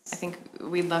I think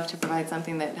we'd love to provide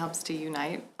something that helps to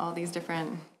unite all these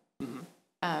different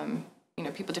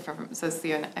people different from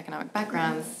socioeconomic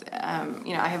backgrounds.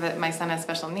 I have my son has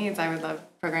special needs. I would love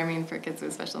programming for kids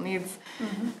with special needs.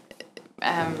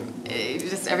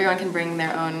 Just everyone can bring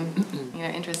their own,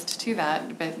 interest to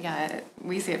that. But yeah,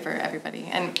 we see it for everybody.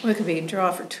 And Well, it could be a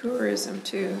draw for tourism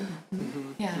too.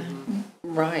 yeah,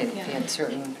 Right, if Yeah. you had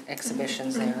certain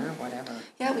exhibitions there or whatever.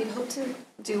 Yeah, we'd hope to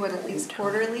do one at least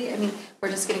quarterly. I mean, we're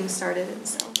just getting started, and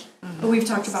so. But we've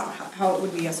talked about how it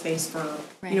would be a space for,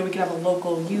 we could have a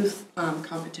local youth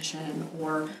competition,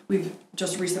 or we've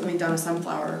just recently done a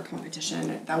sunflower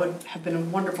competition. That would have been a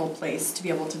wonderful place to be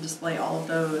able to display all of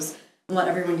those and let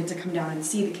everyone get to come down and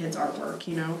see the kids' artwork,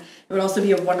 It would also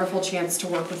be a wonderful chance to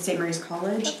work with St. Mary's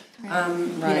College.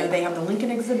 They have the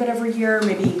Lincoln exhibit every year.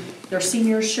 Maybe their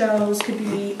senior shows could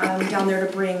be down there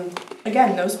to bring,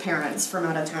 again, those parents from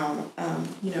out of town,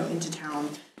 into town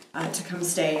to come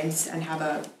stay and have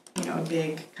a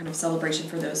big kind of celebration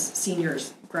for those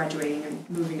seniors graduating and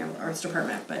moving out of the arts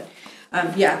department. But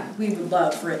we would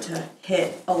love for it to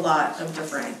hit a lot of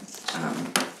different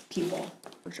people,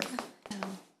 for sure.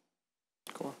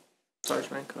 Cool. Sorry,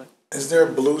 man, go ahead. Is there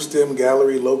a Blue Stem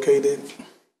Gallery located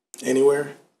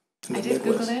anywhere in the I did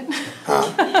Midwest? Google it.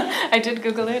 Huh? I did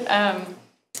Google it.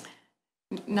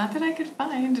 Not that I could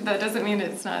find. That doesn't mean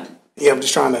it's not. Yeah, I'm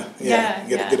just trying to Yeah,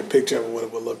 get a picture of what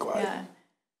it would look like. Yeah.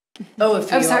 Oh,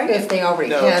 sorry? if they already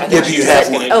No, have. Yeah, do you have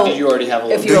one? Oh, Did you already have a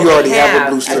if Do logo? you already have a have-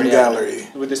 Blue Stem Yeah. Gallery?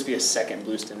 Would this be a second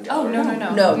Blue Stem Oh, gallery? no.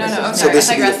 No, Oh, so sorry. this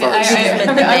I would be the thought you were asking- first.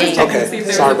 I was checking to Okay, see if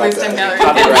there sorry was a Blue about Stem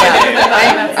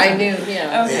that. gallery. I knew,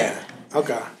 yeah. Okay. Yeah,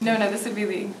 okay. No, this would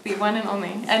be the one and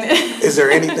only. And Is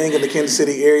there anything in the Kansas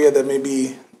City area that may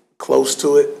be close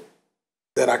to it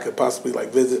that I could possibly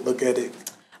visit, look at it,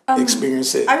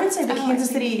 experience it? I would say the Kansas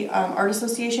City Art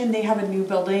Association, they have a new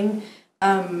building,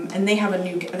 and they have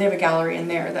a gallery in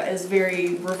there that is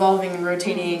very revolving and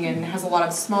rotating and has a lot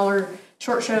of smaller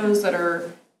short shows that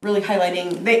are really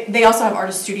highlighting. They also have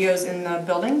artist studios in the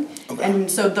building, and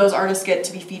so those artists get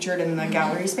to be featured in the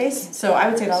gallery space. So I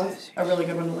would say that was a really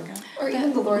good one to look at. Or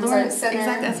even the Lawrence Art Center.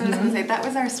 Exactly, that's what I was going to say. That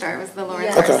was our start, was the Lawrence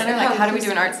Yeah. Art Okay. Center. Like, how do we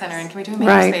do an art center, and can we do a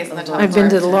Right. makerspace on the top I've floor? been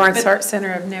to the Lawrence But- Art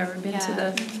Center. I've never been to Yeah.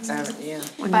 the Yeah.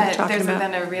 one you're But talking there's about.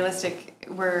 then a realistic,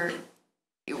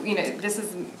 this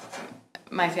is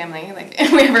my family,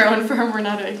 we have our own firm, we're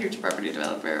not a huge property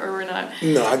developer, or we're not.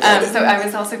 No, I got it. So I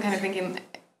was also kind of thinking,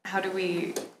 how do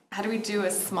we do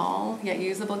a small yet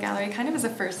usable gallery, kind of as a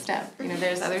first step?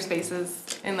 There's other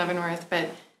spaces in Leavenworth, but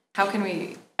how can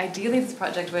we, ideally this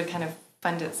project would kind of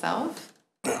fund itself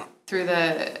through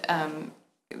the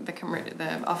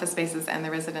the office spaces and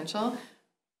the residential.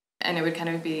 And it would kind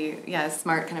of be, a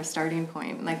smart kind of starting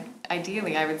point. Like,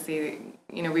 ideally, I would see,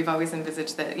 we've always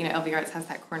envisaged that, LV Arts has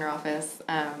that corner office,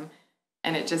 and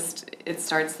it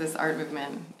starts this art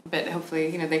movement. But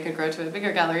hopefully, they could grow to a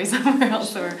bigger gallery somewhere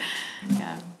else, or,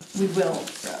 We will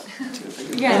grow to a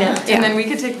bigger. Yeah, and then we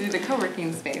could take it to the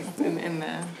co-working space in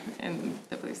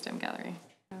the Bluestem Gallery.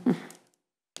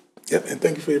 Yep, and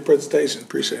thank you for your presentation.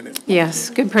 Appreciate it. Yes,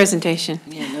 good presentation.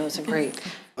 Yeah, no, it's a great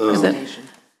presentation.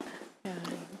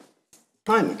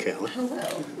 Hi, Michaela.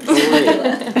 Hello.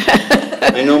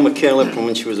 I know Michaela from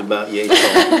when she was about yay tall.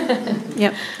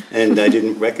 Yep. And I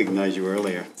didn't recognize you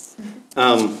earlier.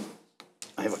 I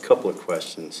have a couple of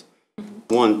questions.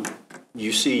 One,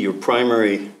 you see your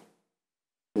primary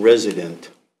resident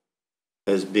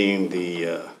as being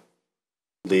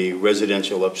the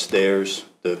residential upstairs,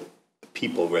 the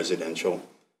people residential,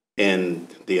 and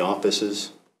the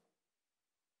offices?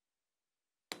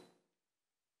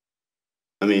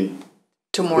 I mean,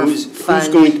 To more who's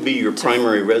fun. going to be your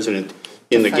primary resident?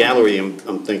 In the gallery,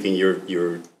 I'm thinking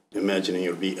you're imagining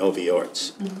it would be LV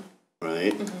Arts,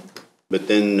 right? But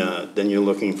then you're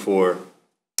looking for,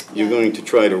 you're going to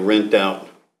try to rent out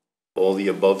all the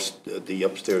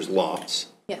upstairs lofts,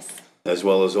 Yes. as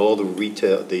well as all the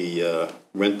retail, the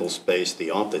rental space, the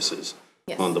offices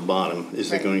on the bottom. Is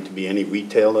there going to be any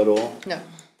retail at all? No.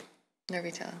 No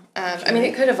retail. I mean,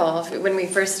 it could evolve. When we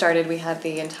first started, we had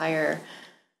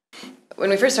when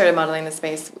we first started modeling the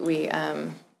space, we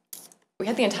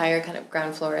had the entire kind of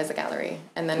ground floor as a gallery,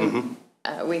 and then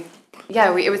it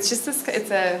was just this.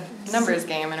 It's a numbers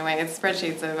game in a way. It's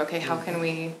spreadsheets of how do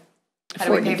we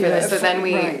pay for this? So then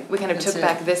we kind of took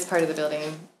back this part of the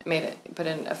building, put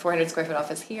in a 400 square foot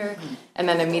office here, and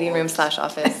then a meeting room /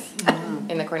 office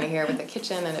in the corner here with a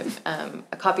kitchen and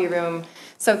a copy room.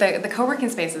 So the co-working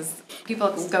spaces,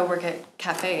 people go work at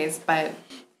cafes, but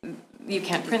you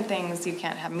can't print things, you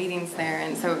can't have meetings there,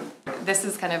 and so this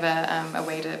is kind of a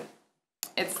way to.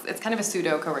 It's kind of a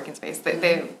pseudo co-working space.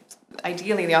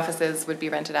 Ideally the offices would be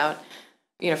rented out,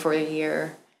 for a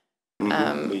year.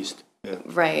 At least. Yeah.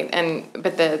 Right,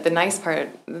 but the nice part,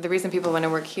 the reason people want to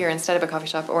work here instead of a coffee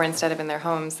shop or instead of in their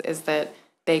homes is that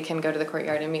they can go to the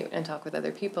courtyard and meet and talk with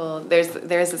other people. There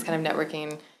is this kind of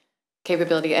networking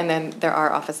capability, and then there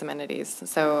are office amenities.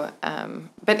 So,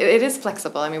 but it is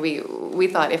flexible. I mean, we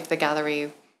thought if the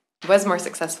gallery was more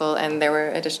successful and there were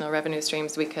additional revenue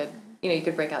streams, we could, you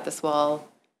could break out this wall,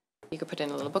 you could put in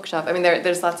a little bookshop. I mean,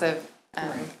 there's lots of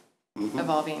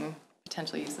evolving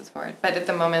potential uses for it. But at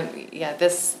the moment,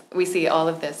 we see all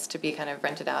of this to be kind of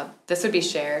rented out. This would be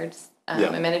shared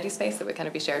amenity space that would kind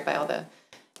of be shared by all the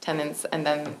tenants,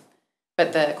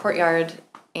 but the courtyard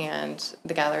and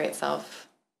the gallery itself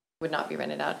would not be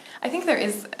rented out. I think there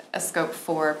is a scope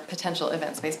for potential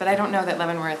event space, but I don't know that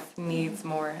Leavenworth needs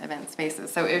more event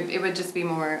spaces. So it would just be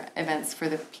more events for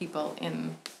the people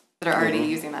that are already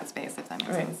using that space, if that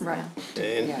makes sense. Right.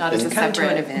 And, Not as a Come to an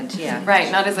separate event, yeah.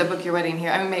 Right, not as a book your wedding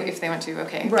here. I mean, maybe if they want to,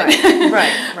 okay. Right,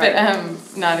 right.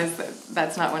 But not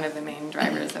that's not one of the main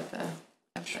drivers of the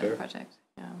project.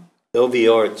 Yeah.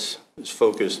 LV Arts is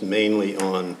focused mainly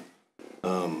on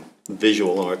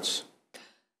visual arts.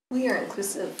 We are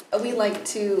inclusive. We like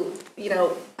to,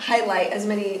 highlight as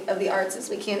many of the arts as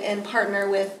we can and partner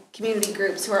with community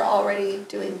groups who are already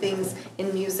doing things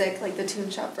in music, like the Tune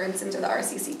Shop, for instance, or the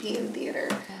RCCP in theater,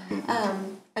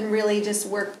 and really just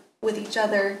work with each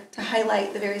other to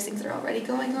highlight the various things that are already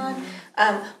going on,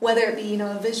 whether it be,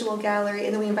 a visual gallery,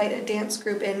 and then we invite a dance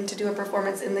group in to do a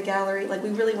performance in the gallery. Like, we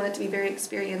really want it to be very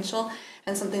experiential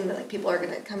and something that people are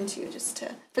going to come to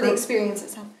for the experience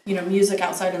itself. Music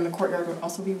outside in the courtyard would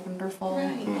also be wonderful.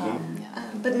 Right.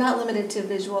 But not limited to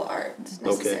visual art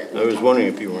necessarily. Okay, I was wondering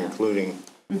if you were including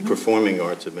performing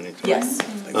arts of any type. Yes.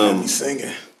 Like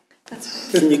singing.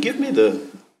 That's right. Can you give me the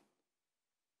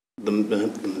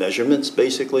measurements,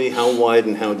 basically? How wide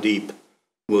and how deep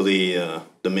will the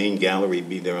main gallery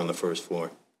be there on the first floor?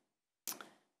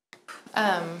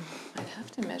 I'd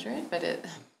have to measure it, but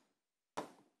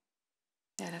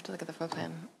I'd have to look at the floor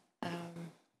plan.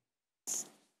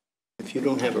 If you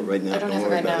don't have it right now, I don't have it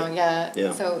worry right about now, it.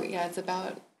 yeah. So, it's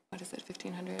about,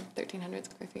 1,500, 1,300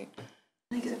 square feet. I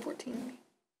think it's at 14.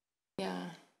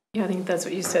 Yeah. Yeah, I think that's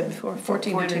what you said before,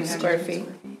 1,400 square feet.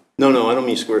 No, I don't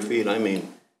mean square feet. I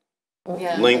mean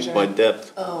length by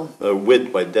depth,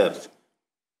 width by depth.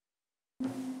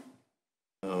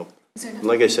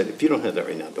 Like I said, if you don't have that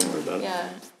right now, don't worry about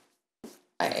it.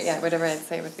 Whatever I'd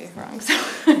say would be wrong. So.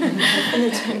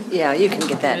 Yeah, you can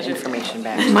get that information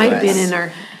back. to Might have been us. in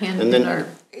our And then,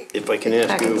 if I can ask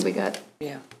packet that we you, got.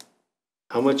 Yeah.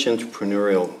 how much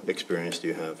entrepreneurial experience do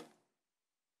you have?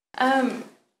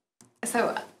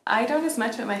 So I don't as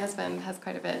much, but my husband has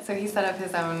quite a bit. So he set up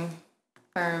his own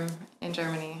firm in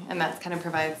Germany, and that kind of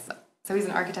provides, so he's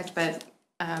an architect, but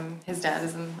his dad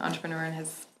is an entrepreneur and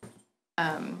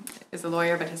is a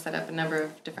lawyer, but has set up a number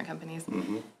of different companies.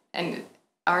 Mm-hmm. And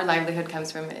our livelihood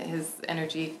comes from his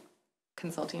energy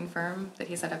consulting firm that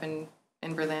he set up in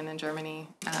Berlin in Germany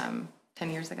 10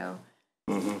 years ago.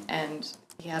 Mm-hmm. And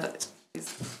he had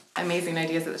these amazing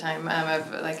ideas at the time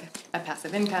of like a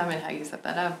passive income and how you set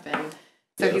that up. And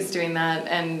so he's doing that,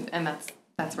 and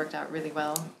that's worked out really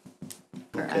well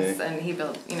for us. And he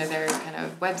built, their kind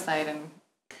of website and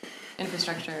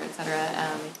infrastructure, et cetera,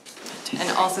 and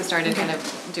also started kind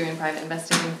of doing private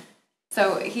investing.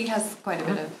 So he has quite a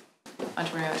bit of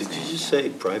entrepreneurial experience. Did you just say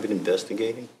private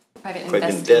investigating?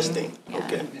 Private investing. Yeah.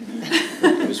 Okay.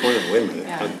 I was wondering, wait a minute,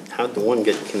 how'd the one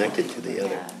get connected to the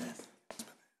other? Yeah.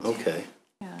 Okay.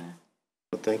 Yeah.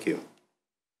 Well, thank you.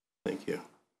 Thank you.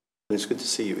 And it's good to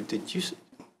see you. Did you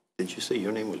say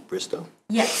your name was Bristow?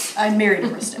 Yes, I'm married to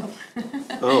Bristow.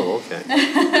 Oh, okay.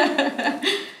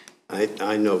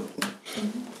 I know.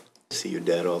 See your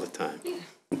dad all the time.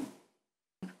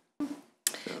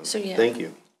 So, yeah. Thank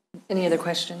you. Any other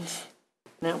questions?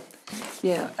 No?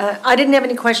 Yeah. I didn't have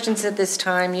any questions at this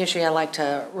time. Usually I like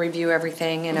to review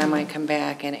everything, and I might come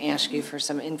back and ask you for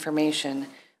some information.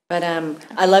 But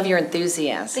I love your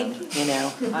enthusiasm. Thank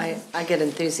you. I get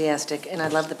enthusiastic, and I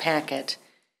love the packet.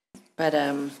 But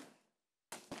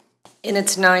and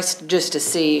it's nice just to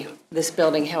see this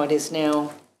building how it is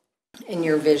now in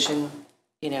your vision,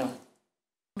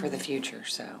 for the future.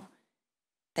 So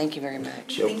thank you very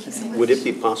much. Thank you so much. Would it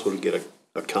be possible to get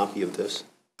a copy of this?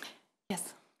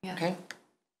 Yes. Yeah. Okay.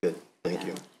 Good. Thank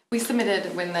you. We submitted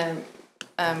an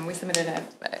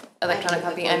electronic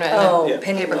copy and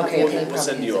paper. Okay. We'll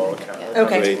send you all a copy.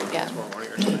 Okay. Great. Yeah.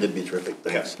 That'd be terrific.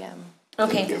 Thanks. Yeah.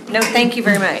 Okay. No, thank you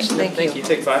very much. Thank you. You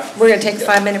take 5? We're going to take a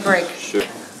 5-minute break. Sure.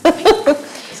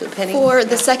 So Penny? For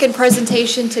the second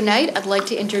presentation tonight, I'd like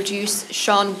to introduce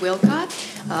Sean Wilcott.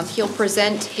 He'll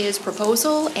present his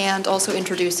proposal and also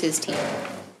introduce his team.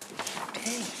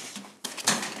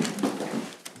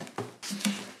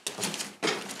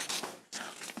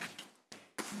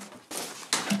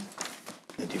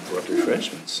 And you brought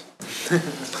refreshments.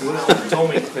 Well,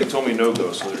 they told me no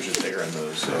go, so there's just air in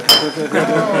those, so.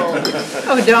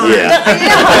 Oh, darn. Yeah.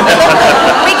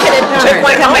 We could have took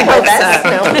one of my hopes.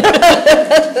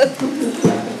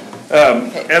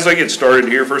 As I get started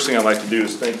here, first thing I'd like to do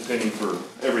is thank Penny for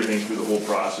everything through the whole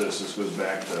process. This goes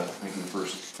back to, I think, the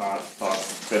first thought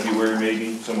February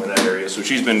maybe, somewhere in that area. So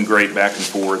she's been great back and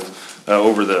forth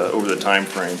over the time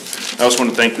frame. I also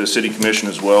want to thank the City Commission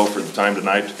as well for the time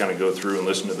tonight to kind of go through and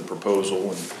listen to the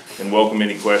proposal and welcome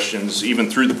any questions,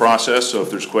 even through the process. So if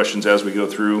there's questions as we go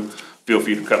through, feel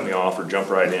free to cut me off or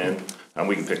jump right in.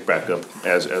 We can pick back up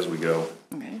as we go.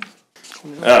 Okay.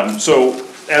 So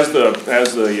as the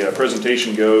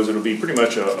presentation goes, it'll be pretty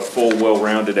much a full,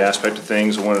 well-rounded aspect of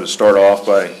things. I wanted to start off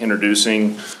by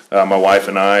introducing my wife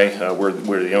and I. We're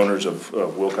the owners of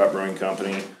Wilcott Brewing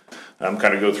Company.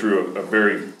 Kind of go through a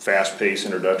very fast-paced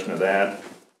introduction of that.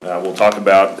 We'll talk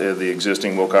about the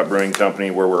existing Wilcott Brewing Company,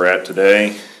 where we're at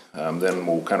today. Then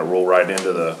we'll kind of roll right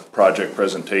into the project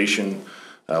presentation,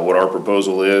 what our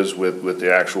proposal is with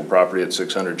the actual property at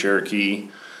 600 Cherokee.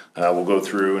 We'll go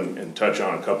through and touch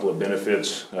on a couple of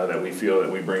benefits that we feel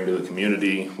that we bring to the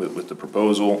community with the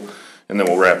proposal, and then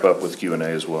we'll wrap up with Q&A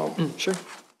as well. Sure.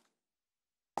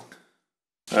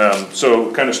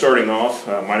 So kind of starting off,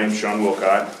 my name's Sean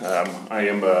Wilcott. I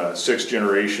am a 6th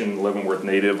generation Leavenworth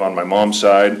native on my mom's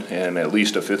side, and at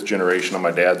least a 5th generation on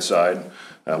my dad's side.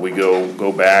 We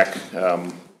go back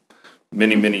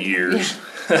many years.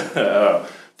 Yeah.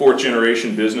 4th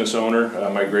generation business owner.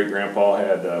 My great grandpa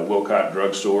had a Wilcott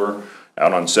drugstore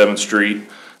out on 7th Street.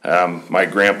 My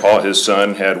grandpa, his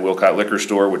son, had Wilcott liquor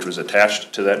store, which was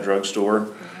attached to that drugstore.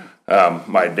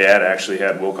 My dad actually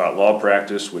had Wilcott law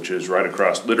practice, which is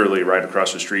literally right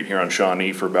across the street here on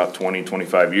Shawnee for about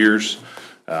 20-25 years.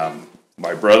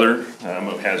 My brother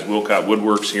has Wilcott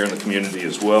Woodworks here in the community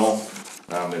as well.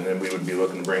 And then we would be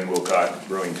looking to bring Wilcott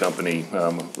Brewing Company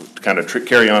to kind of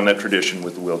carry on that tradition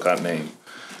with the Wilcott name.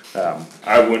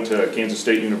 I went to Kansas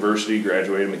State University,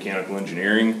 graduated mechanical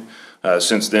engineering.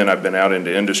 Since then, I've been out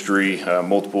into industry,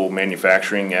 multiple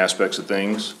manufacturing aspects of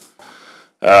things.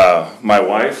 My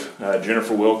wife,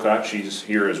 Jennifer Wilcott, she's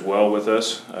here as well with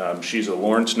us. She's a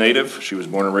Lawrence native. She was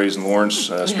born and raised in Lawrence,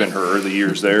 spent her early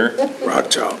years there. Rock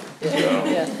chalk.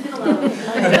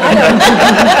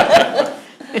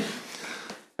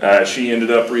 She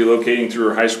ended up relocating through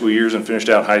her high school years and finished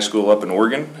out high school up in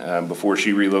Oregon before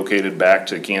she relocated back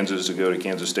to Kansas to go to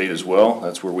Kansas State as well.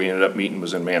 That's where we ended up meeting,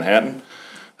 was in Manhattan.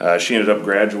 She ended up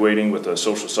graduating with a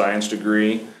social science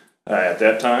degree at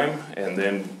that time, and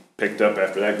then picked up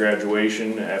after that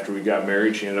graduation. After we got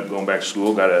married, she ended up going back to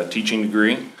school, got a teaching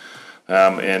degree,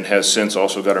 and has since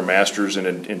also got her master's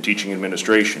in teaching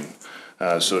administration.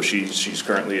 So she's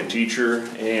currently a teacher,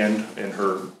 and in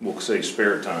her, we'll say,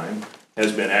 spare time,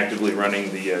 has been actively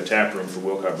running the tap room for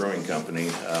Wilcott Brewing Company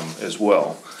as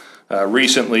well.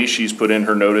 Recently, she's put in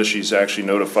her notice. She's actually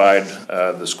notified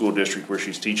the school district where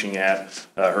she's teaching at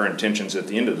her intentions at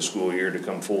the end of the school year to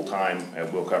come full-time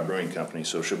at Wilcott Brewing Company.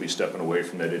 So she'll be stepping away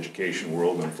from that education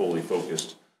world and fully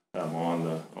focused on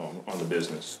the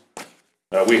business.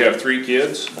 We have 3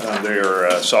 kids. They are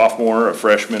a sophomore, a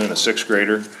freshman, and a 6th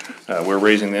grader. We're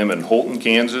raising them in Holton,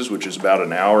 Kansas, which is about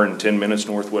an hour and 10 minutes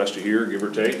northwest of here, give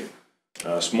or take.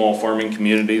 A small farming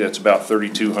community that's about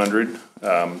 3,200.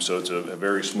 So it's a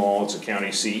very small, it's a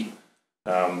county seat.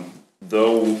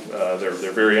 Though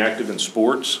they're very active in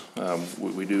sports,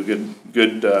 we do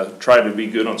try to be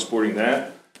good on sporting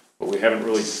that, but we haven't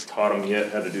really taught them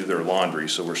yet how to do their laundry,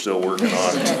 so we're still working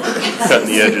on cutting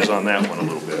the edges on that one a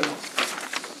little bit.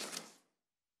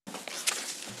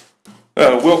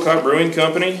 Wilcott Brewing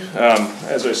Company,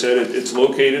 as I said, it's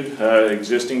located,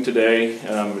 existing today,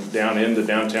 down in the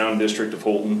downtown district of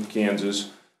Holton, Kansas.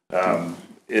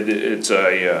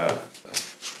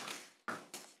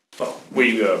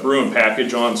 We brew and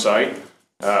package on site,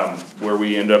 where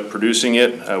we end up producing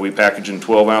it. We package in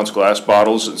 12-ounce glass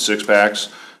bottles and 6-packs,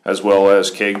 as well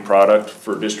as keg product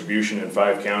for distribution in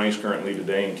 5 counties currently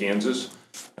today in Kansas.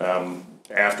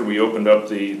 After we opened up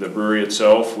the brewery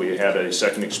itself, we had a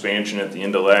second expansion at the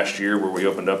end of last year where we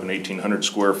opened up an 1,800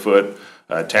 square foot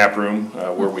tap room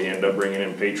where we end up bringing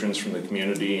in patrons from the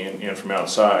community and from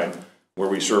outside, where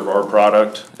we serve our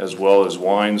product as well as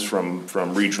wines from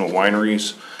regional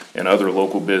wineries and other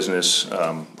local business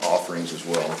offerings as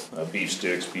well. Beef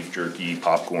sticks, beef jerky,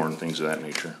 popcorn, things of that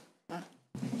nature.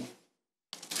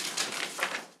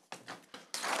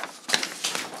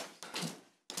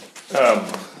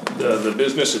 The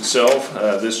business itself,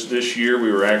 this year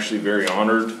we were actually very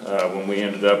honored when we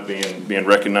ended up being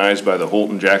recognized by the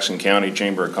Holton-Jackson County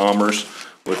Chamber of Commerce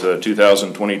with a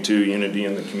 2022 Unity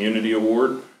in the Community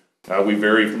Award. We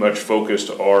very much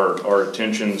focused our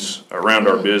attentions around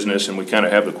our business, and we kind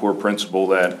of have the core principle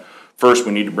that first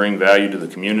we need to bring value to the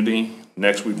community,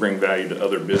 next we bring value to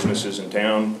other businesses in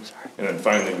town, and then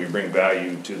finally we bring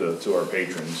value to our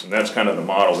patrons. And that's kind of the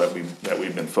model that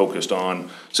we've been focused on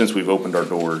since we've opened our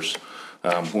doors.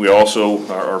 We also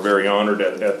are very honored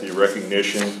at the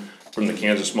recognition from the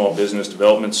Kansas Small Business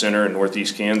Development Center in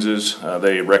Northeast Kansas.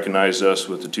 They recognized us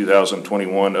with the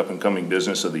 2021 Up and Coming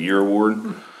Business of the Year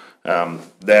Award.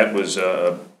 That was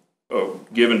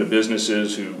given to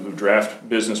businesses who draft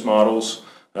business models,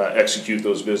 execute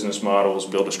those business models,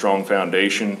 build a strong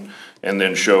foundation, and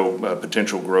then show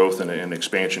potential growth and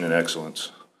expansion and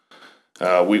excellence.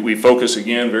 We focus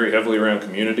again very heavily around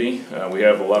community. We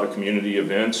have a lot of community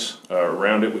events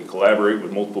around it. We collaborate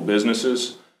with multiple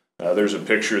businesses. There's a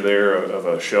picture there of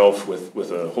a shelf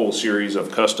with a whole series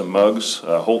of custom mugs.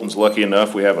 Holton's lucky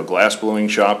enough, we have a glass blowing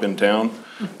shop in town.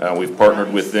 We've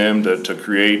partnered with them to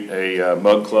create a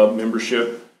mug club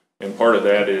membership, and part of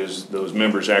that is those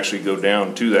members actually go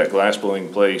down to that glass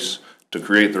blowing place to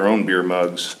create their own beer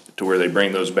mugs to where they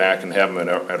bring those back and have them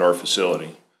at our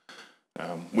facility.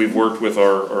 We've worked with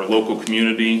our local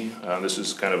community. This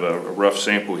is kind of a rough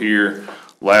sample here.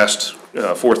 Last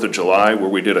 4th of July, where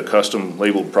we did a custom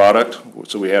labeled product.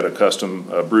 So we had a custom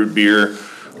brewed beer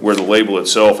where the label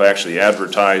itself actually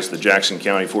advertised the Jackson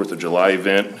County 4th of July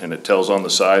event, and it tells on the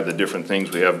side the different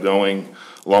things we have going,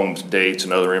 along with dates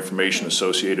and other information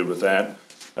associated with that.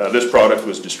 This product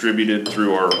was distributed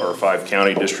through our 5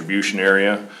 county distribution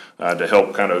area to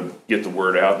help kind of get the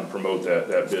word out and promote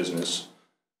that business.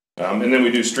 And then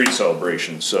we do street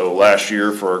celebrations. So last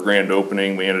year for our grand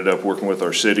opening, we ended up working with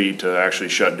our city to actually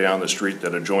shut down the street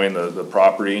that adjoined the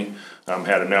property.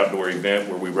 Had an outdoor event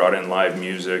where we brought in live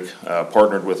music,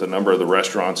 partnered with a number of the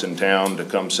restaurants in town to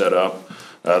come set up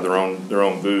their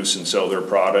own booths and sell their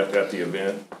product at the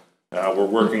event. We're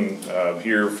working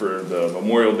here for the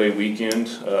Memorial Day weekend,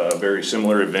 a very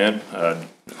similar event.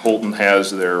 Holton has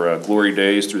their Glory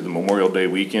Days through the Memorial Day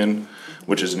weekend,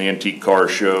 which is an antique car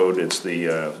show. It's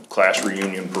the class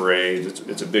reunion parade.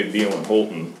 It's a big deal in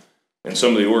Holton. And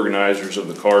some of the organizers of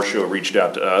the car show reached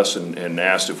out to us and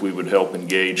asked if we would help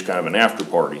engage kind of an after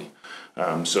party.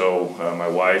 So my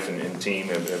wife and team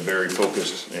have very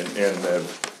focused and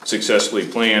have successfully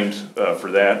planned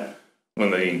for that.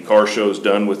 When the car show's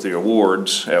done with the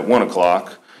awards at 1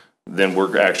 o'clock, then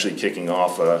we're actually kicking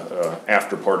off a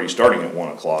after party starting at 1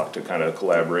 o'clock to kind of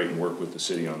collaborate and work with the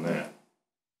city on that.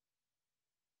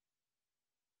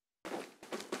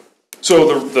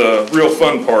 So the real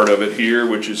fun part of it here,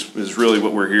 which is really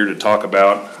what we're here to talk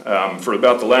about, for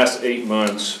about the last 8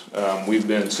 months, we've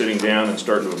been sitting down and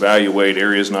starting to evaluate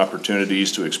areas and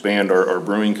opportunities to expand our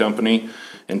brewing company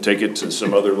and take it to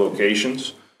some other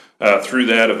locations. Through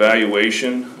that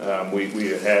evaluation, we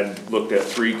had looked at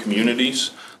 3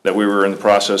 communities that we were in the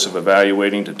process of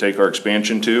evaluating to take our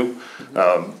expansion to.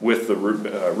 With the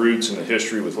roots and the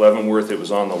history with Leavenworth, it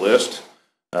was on the list.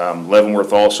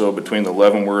 Leavenworth also, between the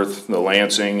Leavenworth, the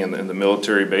Lansing, and the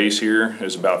military base here,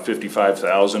 is about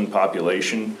 55,000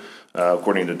 population,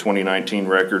 according to 2019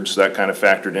 records. That kind of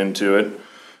factored into it.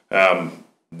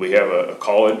 We have a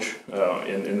college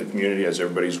in the community, as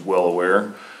everybody's well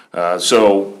aware.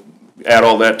 So add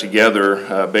all that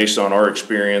together, based on our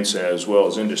experience as well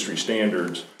as industry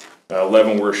standards,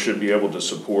 Leavenworth should be able to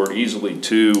support easily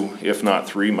 2, if not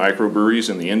 3 microbreweries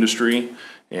in the industry.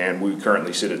 And we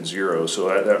currently sit at 0. So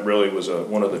that really was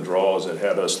one of the draws that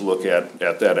had us look at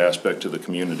that aspect of the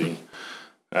community.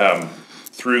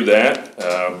 Through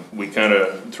that, we kind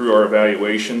of, through our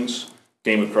evaluations,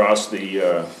 came across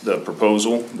the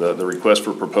proposal, the request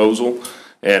for proposal.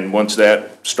 And once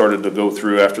that started to go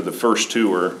through after the first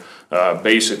tour,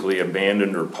 basically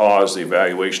abandoned or paused the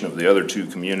evaluation of the other 2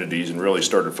 communities and really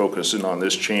started focusing on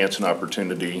this chance and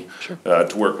opportunity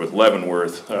to work with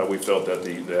Leavenworth. We felt that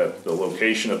the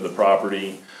location of the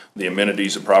property, the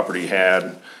amenities the property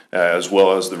had, as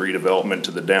well as the redevelopment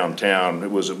to the downtown,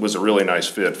 it was a really nice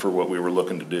fit for what we were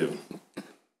looking to do.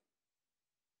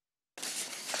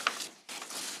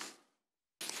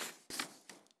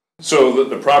 So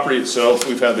the property itself,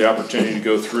 we've had the opportunity to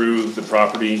go through the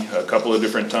property a couple of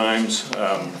different times.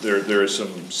 There is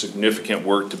some significant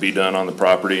work to be done on the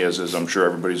property, as I'm sure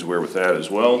everybody's aware with that as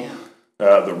well.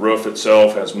 The roof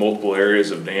itself has multiple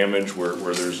areas of damage where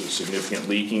there's a significant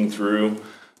leaking through.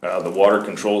 The water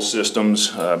control systems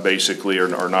basically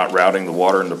are not routing the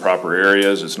water into proper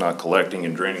areas. It's not collecting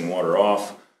and draining water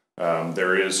off.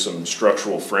 There is some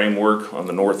structural framework on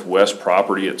the northwest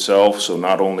property itself, so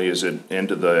not only is it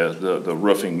into the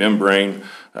roofing membrane,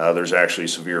 there's actually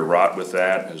severe rot with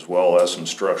that, as well as some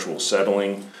structural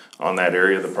settling on that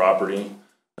area of the property.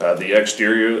 The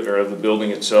exterior of the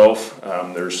building itself,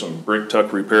 there's some brick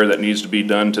tuck repair that needs to be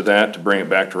done to that to bring it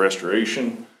back to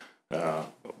restoration.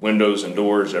 Windows and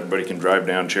doors, everybody can drive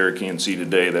down Cherokee and see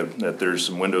today that there's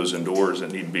some windows and doors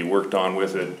that need to be worked on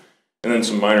with it. And then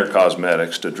some minor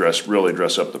cosmetics to really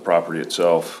dress up the property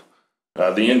itself.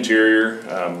 The interior,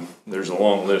 there's a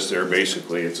long list there.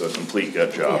 Basically, it's a complete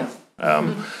gut job.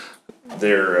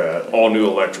 They're all new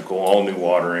electrical, all new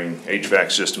watering.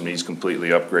 HVAC system needs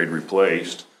completely upgrade,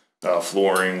 replaced.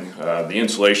 Flooring, the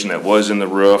insulation that was in the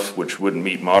roof, which wouldn't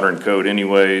meet modern code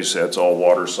anyways, that's all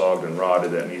water sogged and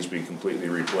rotted. That needs to be completely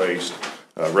replaced.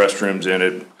 Restrooms in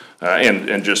it,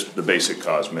 and just the basic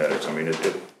cosmetics. I mean,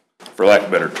 for lack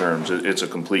of better terms, it's a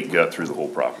complete gut through the whole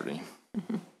property.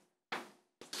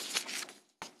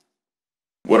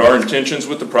 What our intentions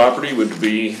with the property would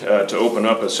be to open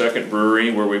up a second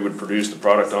brewery where we would produce the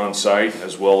product on site,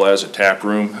 as well as a tap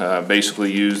room.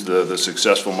 Basically use the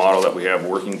successful model that we have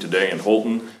working today in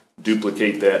Holton,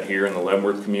 duplicate that here in the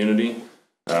Leavenworth community.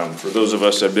 For those of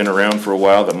us that have been around for a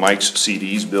while, the Mike's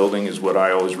CDs building is what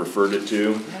I always referred it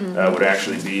to. Would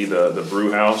actually be the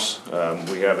brew house.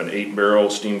 We have an 8-barrel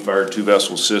steam-fired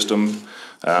 2-vessel system.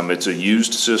 It's a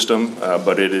used system,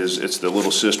 but it's the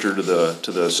little sister to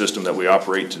the system that we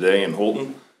operate today in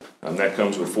Holton. That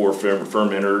comes with 4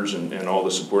 fermenters and all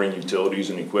the supporting utilities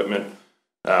and equipment.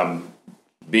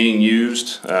 Being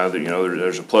used,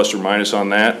 there's a plus or minus on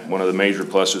that. One of the major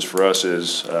pluses for us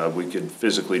is we could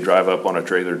physically drive up on a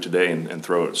trailer today and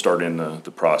start in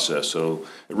the process. So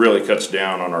it really cuts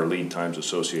down on our lead times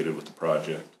associated with the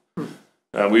project.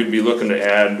 We'd be looking to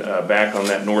add back on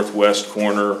that northwest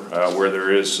corner where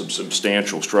there is some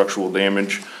substantial structural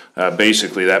damage.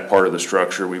 Basically, that part of the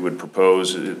structure we would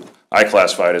propose, I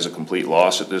classify it as a complete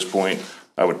loss at this point.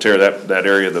 I would tear that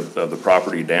area of the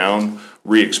property down,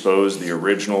 re-expose the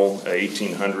original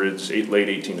 1800s, late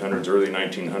 1800s, early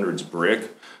 1900s brick.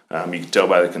 You can tell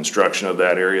by the construction of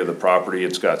that area of the property,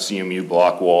 it's got CMU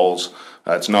block walls.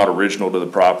 It's not original to the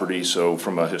property, so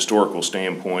from a historical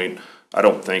standpoint, I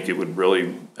don't think it would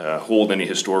really hold any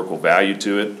historical value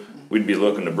to it. We'd be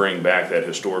looking to bring back that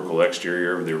historical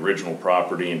exterior of the original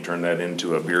property and turn that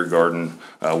into a beer garden,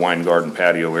 wine garden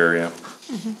patio area.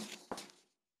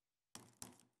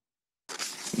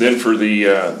 Then for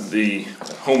the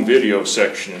home video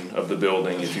section of the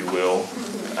building, if you will,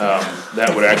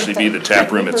 that would actually be the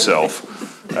tap room itself.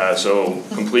 So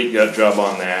complete gut job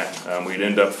on that. We'd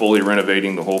end up fully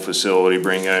renovating the whole facility,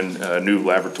 bring in new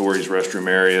laboratories, restroom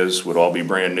areas, would all be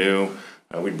brand new.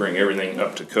 We'd bring everything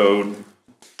up to code.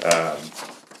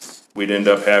 We'd end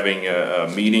up having a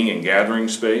meeting and gathering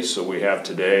space. So we have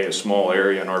today a small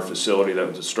area in our facility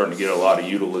that was starting to get a lot of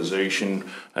utilization.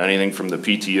 Anything from the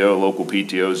PTO, local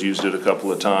PTOs used it a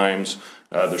couple of times.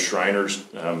 The Shriners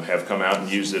have come out and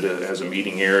used it as a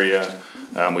meeting area.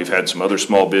 We've had some other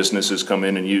small businesses come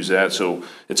in and use that. So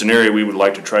it's an area we would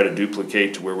like to try to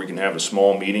duplicate to where we can have a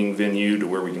small meeting venue, to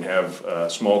where we can have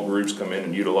small groups come in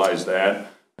and utilize that.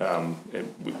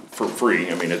 For free.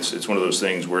 I mean, it's one of those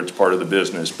things where it's part of the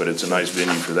business, but it's a nice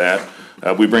venue for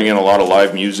that. We bring in a lot of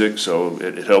live music, so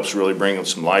it helps really bring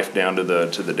some life down to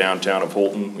the downtown of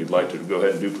Holton. We'd like to go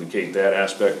ahead and duplicate that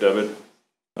aspect of it.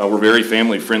 We're very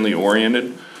family friendly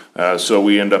oriented, so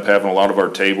we end up having a lot of our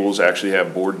tables actually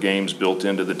have board games built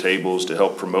into the tables to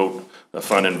help promote a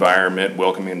fun environment,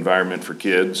 welcoming environment for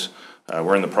kids.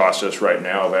 We're in the process right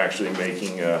now of actually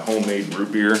making homemade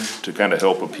root beer to kind of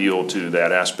help appeal to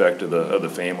that aspect of the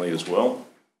family as well.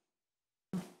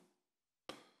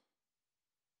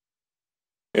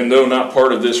 And though not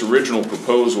part of this original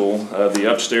proposal, the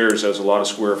upstairs has a lot of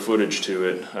square footage to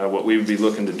it. What we would be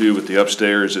looking to do with the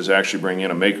upstairs is actually bring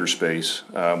in a makerspace,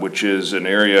 which is an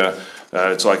area,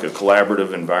 it's like a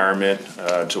collaborative environment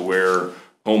to where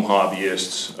home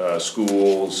hobbyists,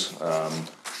 schools,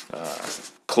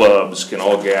 clubs can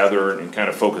all gather and kind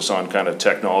of focus on kind of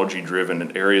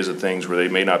technology-driven areas of things where they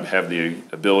may not have the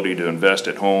ability to invest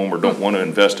at home or don't want to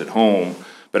invest at home,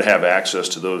 but have access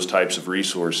to those types of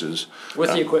resources.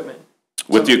 With the equipment.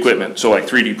 With the equipment. So like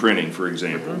 3D printing, for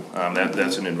example.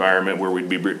 That's an environment where we'd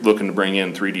be looking to bring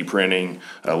in 3D printing,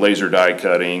 laser die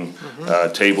cutting,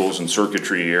 tables and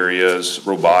circuitry areas,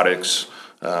 robotics.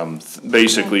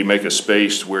 Basically make a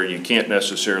space where you can't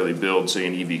necessarily build, say,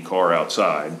 an EV car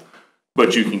outside,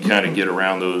 but you can kind of get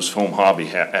around those home hobby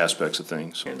aspects of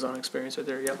things. Hands-on experience right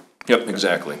there, yep. Yep,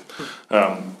 exactly.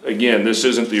 Again, this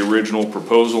isn't the original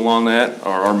proposal on that.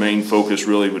 Our main focus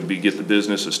really would be get the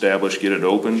business established, get it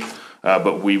open,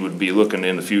 but we would be looking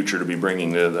in the future to be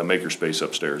bringing the makerspace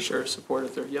upstairs. Sure, support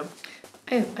it there, yep.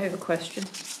 I have a question.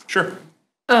 Sure.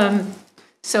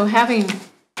 So having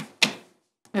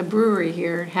a brewery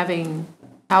here, having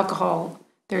alcohol,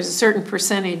 there's a certain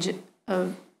percentage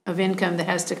of income that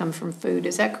has to come from food.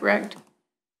 Is that correct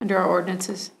under our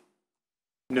ordinances?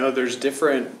 No, there's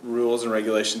different rules and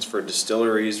regulations for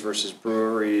distilleries versus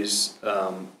breweries,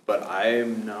 but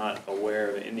I'm not aware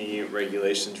of any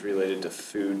regulations related to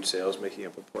food sales making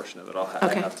up a portion of it.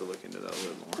 I have to look into that a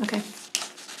little more. Okay.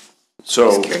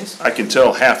 So I can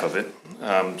tell half of it.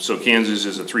 So Kansas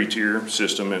is a 3-tier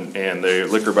system, and the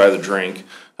liquor by the drink,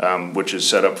 which is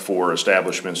set up for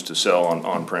establishments to sell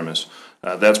on premise.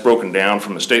 That's broken down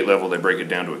from the state level. They break it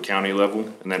down to a county level,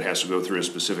 and that has to go through a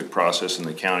specific process in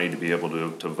the county to be able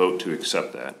to vote to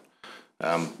accept that.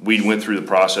 We went through the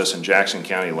process in Jackson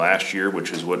County last year,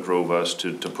 which is what drove us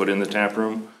to put in the tap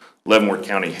room. Leavenworth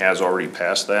County has already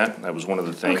passed that. That was one of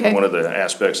the things, one of the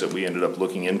aspects that we ended up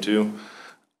looking into.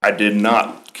 I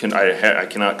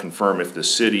cannot confirm if the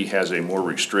city has a more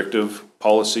restrictive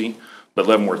policy, but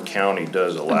Leavenworth County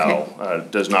does allow,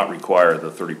 does not require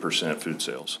the 30% food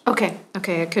sales. Okay,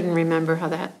 I couldn't remember how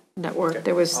that worked. Okay.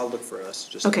 There was. I'll look for us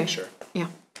just to make sure. Yeah.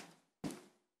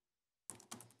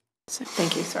 So,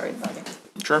 thank you, sorry about it.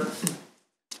 Sure.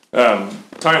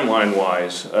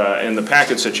 Timeline-wise, in the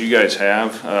packets that you guys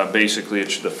have, basically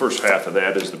it's the first half of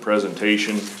that is the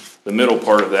presentation. The middle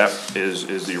part of that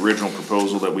is the original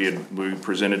proposal that we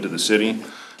presented to the city.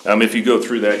 If you go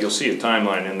through that, you'll see a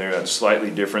timeline in there that's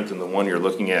slightly different than the one you're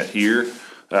looking at here.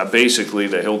 Basically,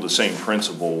 they hold the same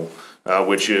principle,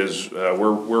 which is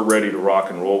we're ready to rock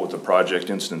and roll with the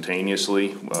project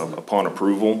instantaneously upon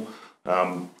approval.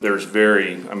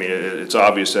 It's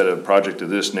obvious that a project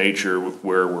of this nature,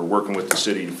 where we're working with the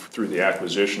city through the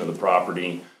acquisition of the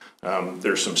property,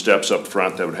 there's some steps up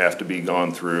front that would have to be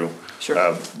gone through. Sure.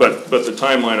 But the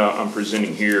timeline I'm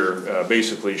presenting here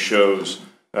basically shows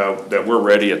that we're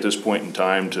ready at this point in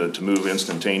time to move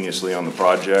instantaneously on the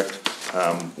project.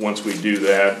 Once we do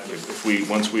that,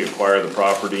 once we acquire the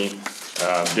property,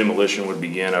 demolition would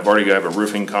begin. I've already got a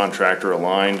roofing contractor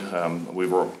aligned.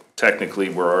 We're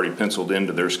already penciled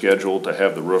into their schedule to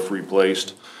have the roof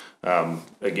replaced.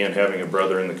 Again, having a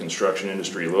brother in the construction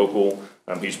industry local,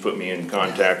 he's put me in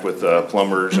contact with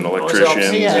plumbers and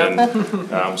electricians,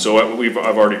 and so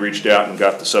I've already reached out and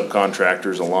got the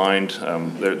subcontractors aligned.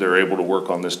 They're able to work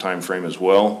on this time frame as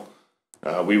well.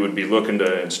 We would be looking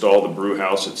to install the brew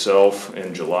house itself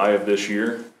in July of this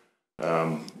year,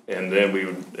 and then we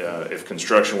would, if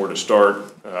construction were to start,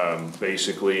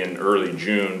 basically in early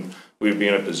June, we would be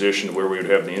in a position where we would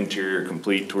have the interior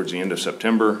complete towards the end of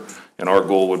September, And our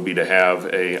goal would be to have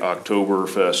a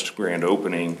Oktoberfest grand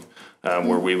opening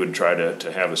where we would try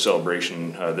to have a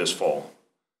celebration this fall.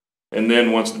 And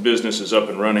then once the business is up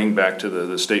and running, back to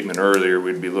the statement earlier,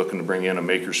 we'd be looking to bring in a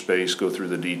makerspace, go through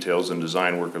the details and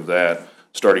design work of that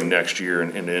starting next year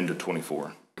and into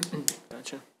 24.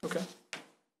 Gotcha. Okay.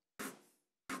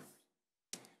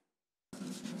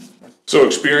 So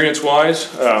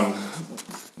experience-wise,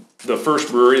 the first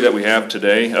brewery that we have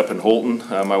today up in Holton,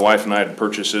 my wife and I had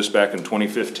purchased this back in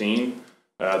 2015.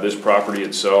 This property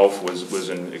itself was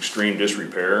in extreme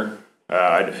disrepair.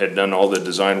 I had done all the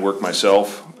design work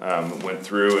myself, went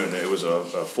through, and it was a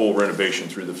full renovation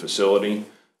through the facility,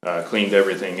 cleaned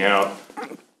everything out.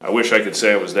 I wish I could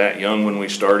say I was that young when we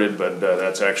started, but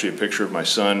that's actually a picture of my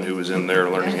son who was in there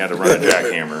learning how to run a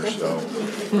jackhammer. So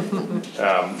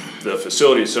the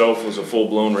facility itself was a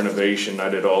full-blown renovation. I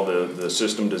did all the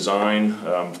system design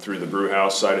through the brew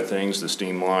house side of things, the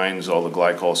steam lines, all the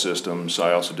glycol systems.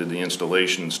 I also did the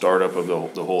installation and startup of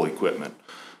the whole equipment.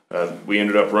 We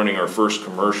ended up running our first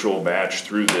commercial batch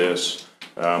through this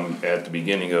at the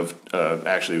beginning of,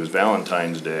 actually it was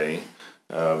Valentine's Day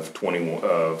of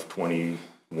 21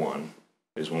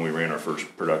 is when we ran our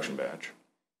first production batch.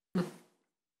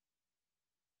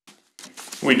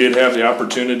 We did have the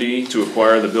opportunity to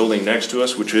acquire the building next to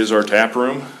us, which is our tap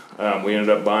room. We ended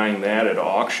up buying that at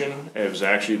auction. It was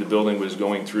actually, the building was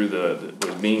going through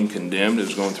was being condemned. It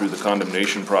was going through the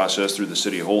condemnation process through the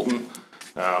city of Holton.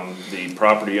 The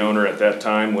property owner at that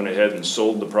time went ahead and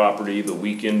sold the property the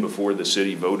weekend before the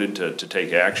city voted to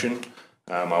take action.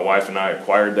 My wife and I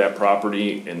acquired that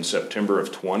property in September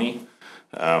of 20.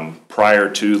 Prior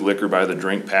to liquor by the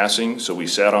drink passing, so we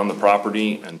sat on the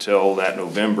property until that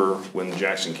November when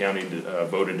Jackson County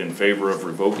voted in favor of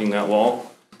revoking that law.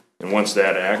 And once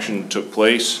that action took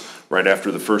place, right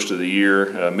after the first of the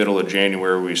year, middle of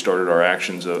January, we started our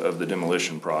actions of the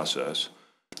demolition process.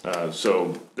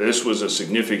 So this was a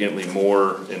significantly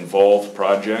more involved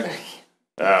project.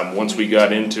 Once we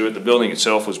got into it, the building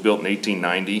itself was built in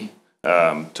 1890.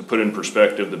 To put in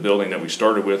perspective, the building that we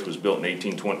started with was built in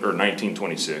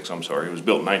 1926. I'm sorry, it was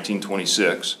built in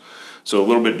 1926. So a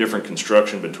little bit different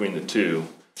construction between the two.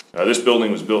 This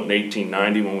building was built in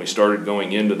 1890. When we started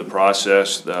going into the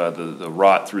process, the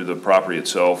rot through the property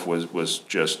itself was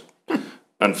just,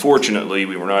 unfortunately,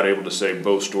 we were not able to save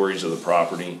both stories of the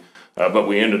property. But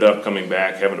we ended up coming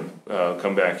back, having to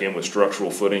come back in with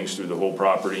structural footings through the whole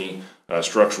property,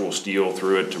 structural steel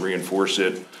through it to reinforce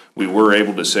it. We were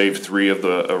able to save 3 of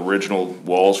the original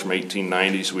walls from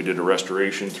 1890, so we did a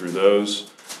restoration through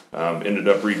those. Ended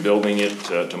up rebuilding it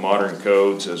to modern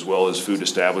codes as well as food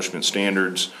establishment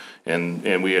standards.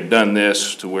 And we had done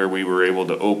this to where we were able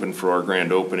to open for our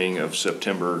grand opening of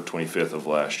September 25th of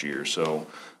last year. So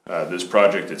this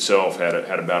project itself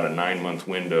had about a 9-month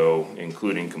window,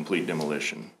 including complete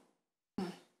demolition.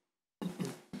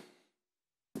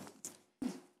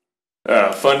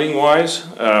 Funding-wise,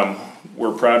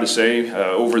 we're proud to say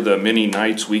over the many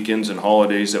nights, weekends, and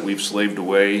holidays that we've slaved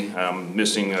away,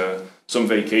 missing some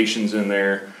vacations in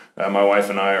there, my wife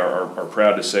and I are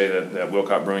proud to say that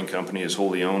Wilcott Brewing Company is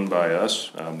wholly owned by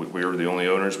us. We are the only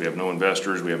owners. We have no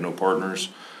investors. We have no partners.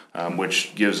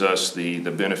 Which gives us the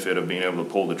benefit of being able to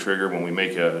pull the trigger when we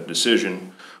make a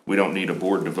decision. We don't need a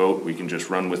board to vote. We can just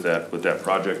run with that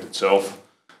project itself.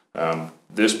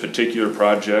 This particular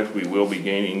project, we will be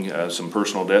gaining some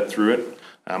personal debt through it.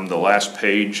 The last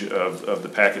page of the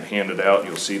packet handed out,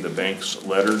 you'll see the bank's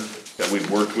letter that we've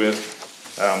worked with.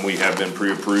 We have been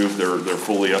pre-approved. They're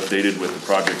fully updated with the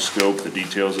project scope, the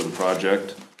details of the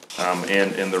project,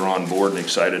 and they're on board and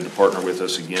excited to partner with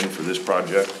us again for this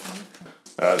project.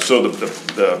 So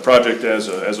the project as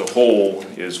a whole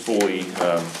is fully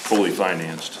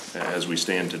financed as we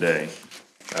stand today.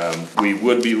 We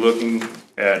would be looking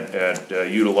at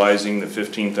utilizing the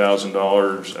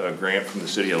 $15,000 grant from the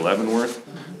city of Leavenworth,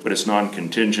 but it's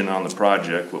non-contingent on the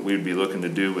project. What we'd be looking to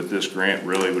do with this grant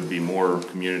really would be more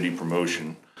community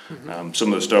promotion.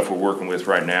 Some of the stuff we're working with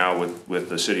right now with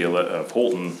the city of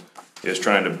Holton is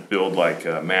trying to build like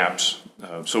maps.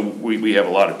 So we have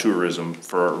a lot of tourism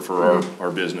for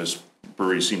our business.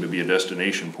 Breweries seem to be a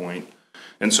destination point.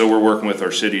 And so we're working with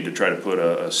our city to try to put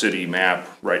a city map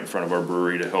right in front of our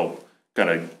brewery to help kind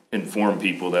of inform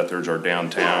people that there's our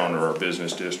downtown or our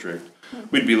business district.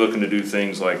 We'd be looking to do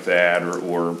things like that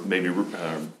or maybe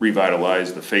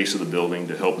revitalize the face of the building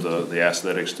to help the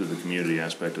aesthetics to the community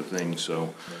aspect of things.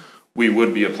 So we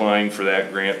would be applying for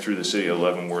that grant through the city of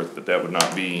Leavenworth, but that would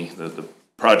not be, the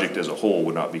project as a whole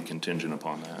would not be contingent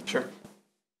upon that. Sure.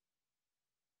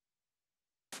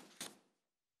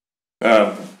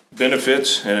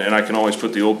 benefits, and I can always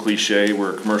put the old cliche,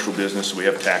 we're a commercial business, so we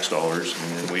have tax dollars,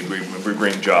 and we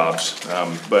bring jobs.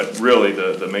 But really,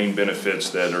 the main benefits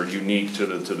that are unique to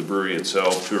the brewery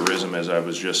itself, tourism, as I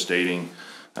was just stating.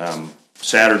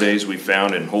 Saturdays, we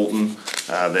found in Holton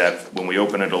that when we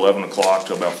open at 11 o'clock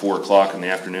till about 4 o'clock in the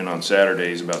afternoon on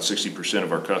Saturdays, about 60%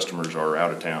 of our customers are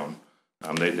out of town.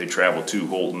 They travel to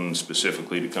Holton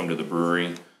specifically to come to the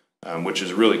brewery, which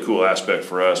is a really cool aspect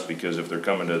for us, because if they're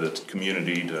coming to the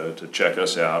community to check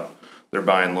us out, they're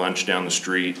buying lunch down the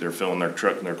street, they're filling their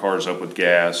truck and their cars up with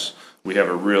gas. We have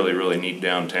a really, really neat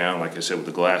downtown, like I said, with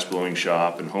the glass blowing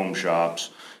shop and home shops.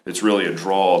 It's really a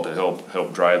draw to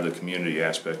help drive the community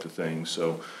aspect of things.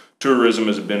 So tourism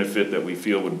is a benefit that we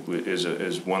feel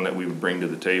is one that we would bring to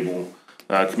the table.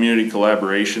 Community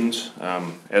collaborations,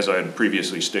 as I had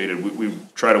previously stated, we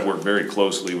try to work very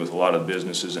closely with a lot of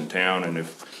businesses in town, and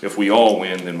if we all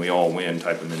win, then we all win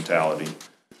type of mentality.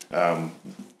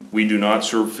 We do not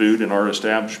serve food in our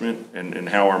establishment, and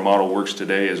how our model works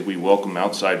today is we welcome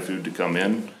outside food to come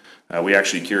in. We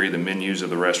actually carry the menus of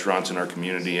the restaurants in our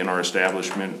community in our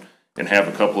establishment, and have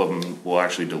a couple of them will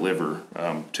actually deliver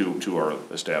to our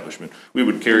establishment. We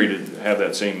would have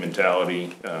that same mentality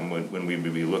when we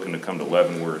would be looking to come to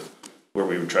Leavenworth, where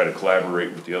we would try to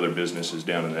collaborate with the other businesses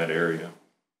down in that area.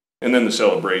 And then the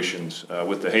celebrations,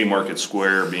 with the Haymarket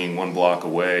Square being 1 block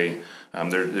away,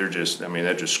 they're just,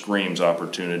 that just screams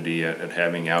opportunity at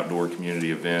having outdoor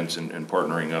community events and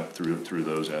partnering up through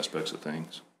those aspects of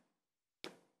things.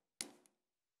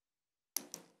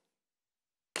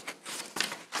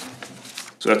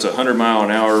 So that's a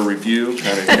 100-mile-an-hour review,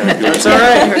 kind of goes through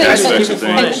aspects of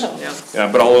things.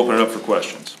 Yeah, but I'll open it up for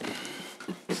questions.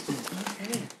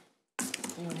 Okay.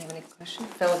 Anyone have any questions?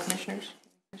 Fellow commissioners,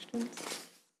 questions?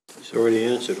 He's already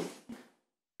answered them.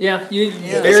 Yeah,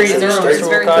 Yeah, very it's thorough, very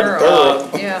Mr. Wilcott.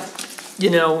 thorough. Yeah.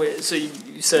 You know, so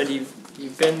you said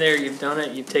you've been there, you've done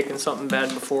it, you've taken something bad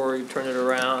before, you've turned it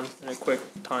around in a quick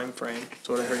time frame. That's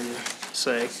what I heard you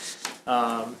say.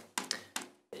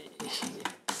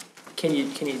 Can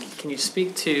you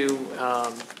speak to,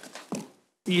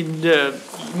 you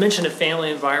mentioned a family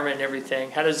environment and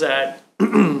everything. How does that,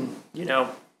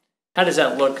 how does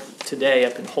that look today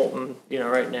up in Holton,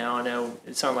 right now? I know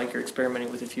it sounds like you're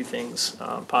experimenting with a few things,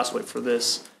 possibly for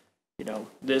this,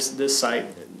 this site.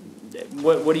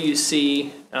 What do you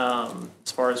see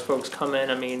as far as folks come in?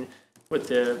 I mean, with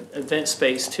the event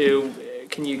space too,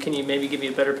 can you maybe give me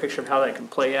a better picture of how that can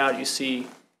play out? You see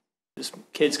just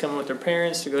kids coming with their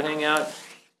parents to go hang out,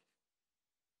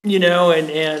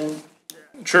 and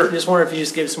Sure. just wonder if you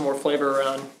just give some more flavor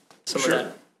around some of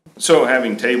that. So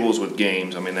having tables with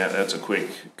games, that's a quick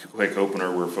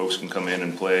opener where folks can come in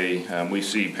and play. We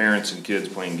see parents and kids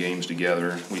playing games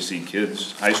together. We see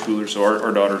kids, high schoolers, so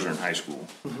our daughters are in high school.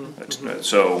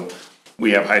 So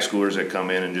we have high schoolers that come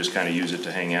in and just kind of use it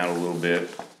to hang out a little bit.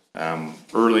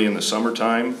 Early in the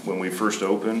summertime, when we first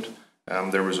opened,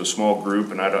 there was a small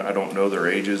group, and I don't know their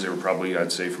ages. They were probably,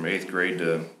 I'd say, from 8th grade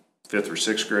to 5th or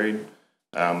 6th grade,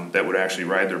 that would actually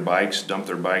ride their bikes, dump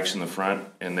their bikes in the front,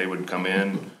 and they would come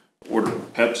in, order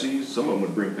Pepsis. Some of them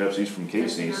would bring Pepsis from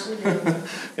Casey's,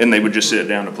 and they would just sit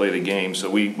down to play the game. So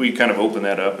we kind of open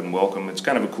that up and welcome. It's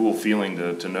kind of a cool feeling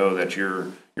to know that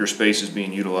your space is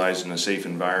being utilized in a safe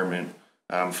environment.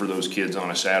 For those kids on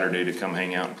a Saturday to come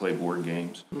hang out and play board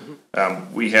games.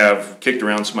 We have kicked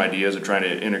around some ideas of trying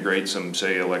to integrate some,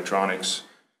 say, electronics.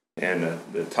 And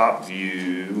the top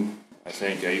view, I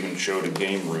think I even showed a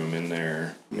game room in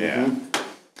there. Yeah.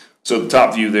 So the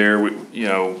top view there,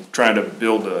 trying to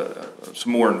build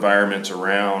some more environments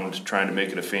around, trying to make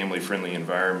it a family-friendly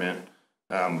environment.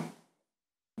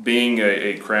 Being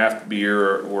a craft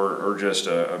beer or just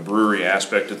a brewery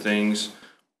aspect of things,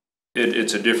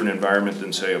 it's a different environment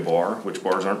than, say, a bar, which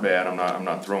bars aren't bad. I'm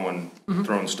not throwing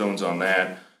stones on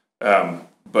that.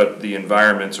 But the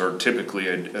environments are typically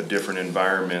a different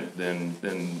environment than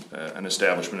an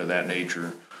establishment of that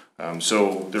nature.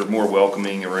 So they're more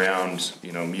welcoming around,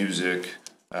 music.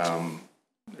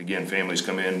 Again, families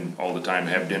come in all the time,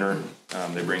 have dinner.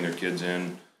 They bring their kids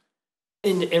in.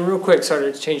 And real quick, sorry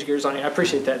to change gears on you. I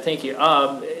appreciate that. Thank you.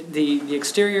 The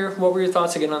exterior, what were your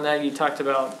thoughts again on that? You talked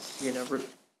about,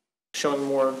 showing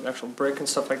more actual brick and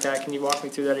stuff like that. Can you walk me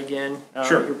through that again?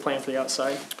 Sure. Your plan for the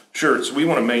outside? Sure. So we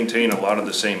want to maintain a lot of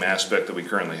the same aspect that we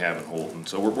currently have in Holton.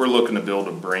 So we're looking to build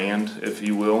a brand, if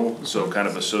you will. So kind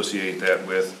of associate that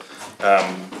with,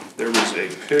 there was a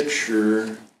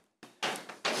picture.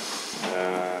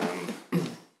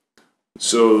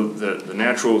 So the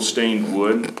natural stained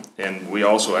wood, and we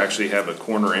also actually have a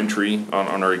corner entry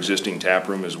on our existing tap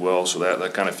room as well, so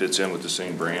that kind of fits in with the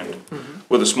same brand.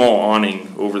 With a small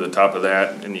awning over the top of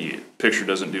that, and the picture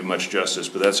doesn't do much justice,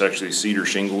 but that's actually cedar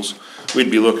shingles. We'd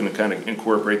be looking to kind of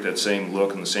incorporate that same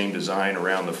look and the same design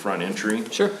around the front entry.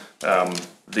 Sure.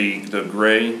 The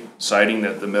gray siding,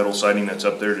 the metal siding that's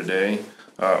up there today,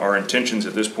 our intentions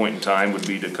at this point in time would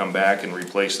be to come back and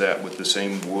replace that with the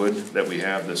same wood that we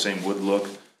have, the same wood look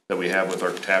that we have with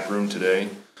our tap room today.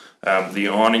 The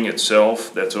awning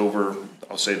itself, that's over,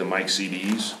 I'll say the mic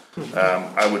CDs.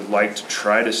 I would like to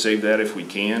try to save that if we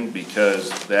can,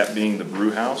 because that being the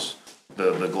brew house,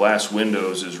 the glass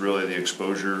windows is really the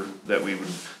exposure that we would,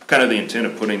 kind of the intent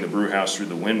of putting the brew house through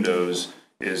the windows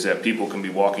is that people can be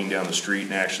walking down the street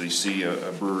and actually see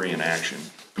a brewery in action.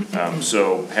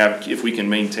 So if we can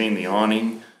maintain the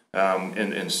awning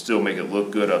and still make it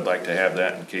look good, I'd like to have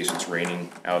that in case it's raining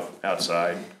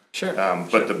outside. Sure.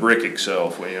 But the brick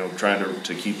itself, trying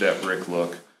to keep that brick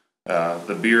look.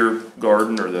 The beer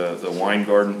garden or the wine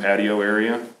garden patio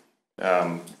area,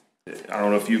 I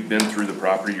don't know if you've been through the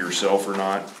property yourself or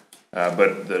not,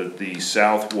 but the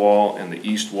south wall and the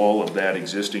east wall of that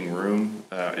existing room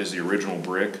is the original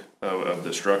brick of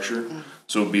the structure.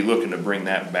 So we'll be looking to bring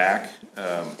that back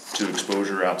to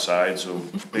exposure outside. So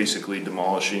basically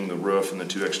demolishing the roof and the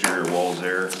two exterior walls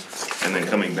there, and then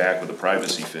coming back with a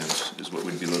privacy fence is what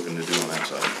we'd be looking to do on that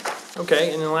side.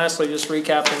 Okay, and then lastly, just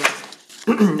recapping,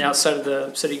 outside of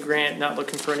the city grant, not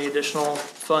looking for any additional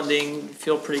funding,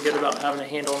 feel pretty good about having a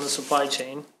handle on the supply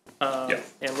chain,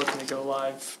 and looking to go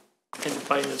live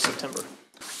by end of September.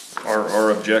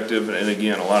 Our objective, and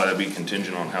again, a lot of that be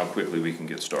contingent on how quickly we can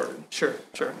get started. Sure.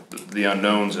 The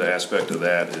unknowns aspect of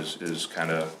that is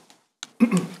kind of. I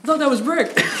thought that was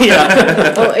brick.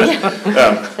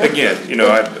 Again,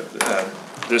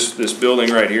 this building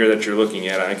right here that you're looking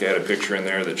at, I think I had a picture in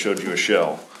there that showed you a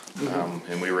shell.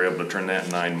 And we were able to turn that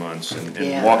in 9 months.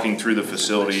 And walking through the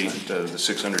facility, the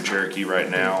 600 Cherokee right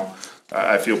now,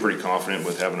 I feel pretty confident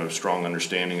with having a strong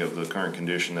understanding of the current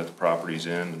condition that the property's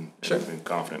in, and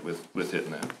confident with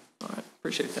hitting that. All right,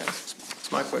 appreciate that. That's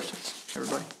my questions,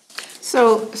 everybody.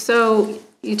 So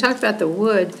you talked about the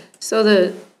wood, so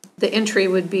the entry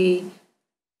would be,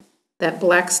 that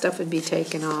black stuff would be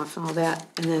taken off and all that,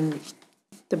 and then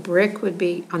the brick would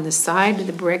be on the side. Would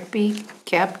the brick be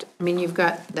kept? I mean, you've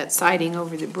got that siding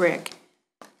over the brick.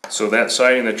 So that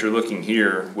siding that you're looking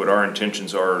here, what our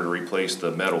intentions are to replace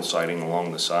the metal siding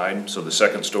along the side. So the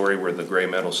second story where the gray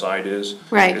metal side is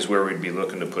where we'd be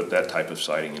looking to put that type of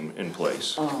siding in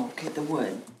place. Oh, okay, the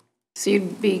wood. So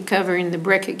you'd be covering the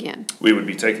brick again? We would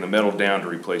be taking the metal down to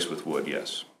replace with wood,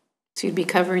 yes. So you'd be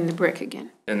covering the brick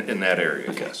again? In that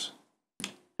area, yes.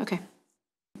 Okay.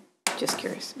 Just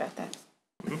curious about that.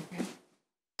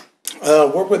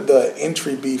 What would the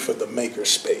entry be for the maker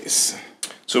space?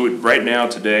 So right now,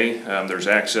 today, there's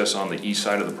access on the east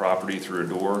side of the property through a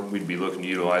door. We'd be looking to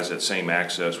utilize that same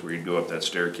access where you'd go up that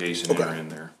staircase and enter in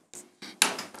there.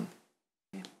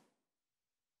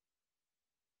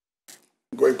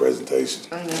 Great presentation.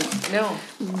 I know.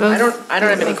 No, I don't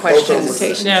have any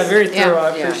questions. Yeah, very thorough.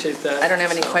 I Yeah. appreciate that. I don't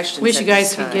have any questions. Wish at you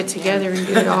guys this could time. get together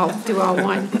and do all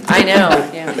one. I know,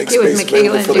 yeah. Make Get with space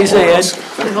Michaela and available do for the walls.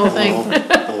 the whole thing.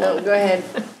 Oh, go ahead.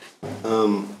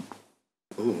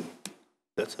 Ooh,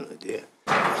 that's an idea.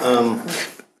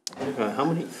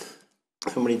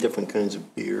 How many different kinds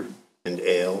of beer and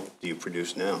ale do you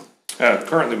produce now?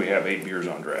 Currently, we have 8 beers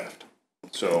on draft.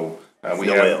 So we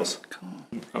No have ales.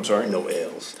 I'm sorry. No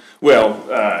ales. Well,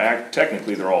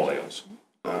 technically, they're all ales.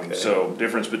 Okay. So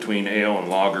difference between ale and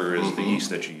lager is the yeast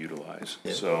that you utilize.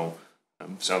 Yeah. So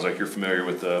sounds like you're familiar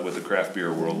with the craft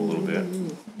beer world a little bit.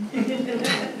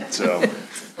 So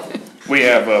we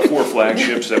have 4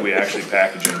 flagships that we actually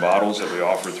package in bottles that we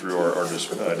offer through our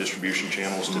distribution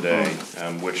channels today,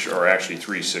 which are actually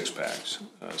 3 6-packs.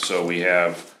 So we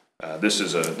have. This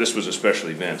was a special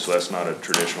event, so that's not a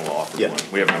traditional offer one.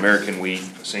 We have an American wheat,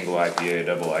 a single IPA, a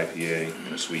double IPA,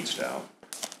 and a sweet stout.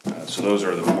 So those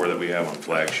are the 4 that we have on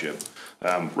flagship.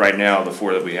 Right now, the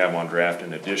 4 that we have on draft,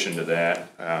 in addition to that,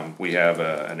 we have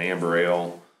an amber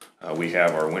ale. We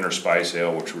have our winter spice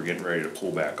ale, which we're getting ready to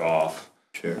pull back off.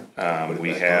 Sure.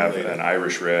 We have an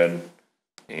Irish red,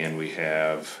 and we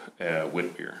have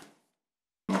wit beer.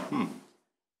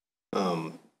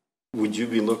 Would you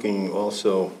be looking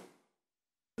also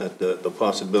at the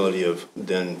possibility of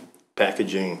then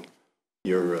packaging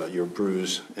your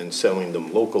brews and selling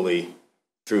them locally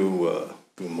through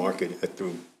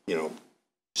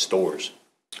stores?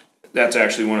 That's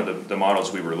actually one of the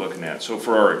models we were looking at. So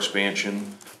for our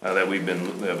expansion that we've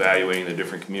been evaluating the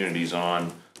different communities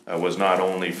on, was not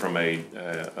only from a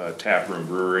taproom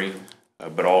brewery,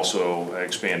 but also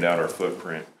expand out our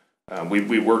footprint.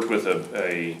 We worked with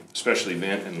a special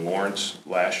event in Lawrence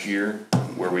last year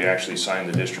where we actually signed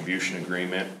the distribution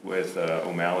agreement with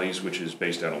O'Malley's, which is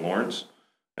based out of Lawrence.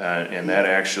 And that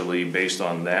actually, based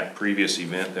on that previous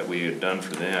event that we had done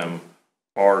for them,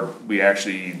 we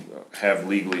actually have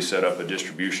legally set up a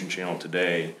distribution channel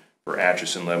today for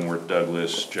Atchison, Leavenworth,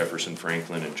 Douglas, Jefferson,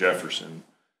 Franklin, and Jefferson.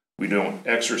 We don't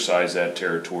exercise that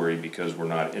territory because we're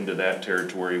not into that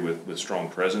territory with strong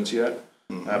presence yet.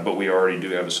 But we already do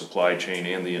have a supply chain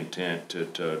and the intent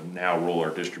to now roll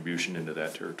our distribution into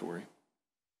that territory.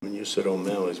 When you said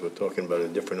O'Malley's, we're talking about a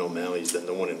different O'Malley's than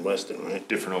the one in Weston, right?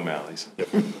 Different O'Malley's.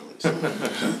 Different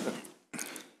O'Malley's.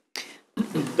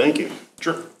 Thank you.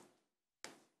 Sure.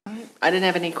 I didn't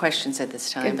have any questions at this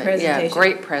time, Good but yeah, presentation.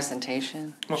 great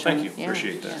presentation. Well, thank you. Yeah,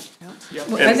 Appreciate that. yeah.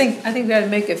 Well, I think we ought to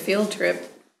make a field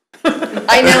trip.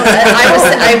 I know,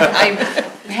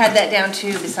 I had that down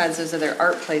too, besides those other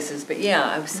art places, but yeah,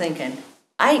 I was thinking,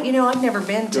 I've never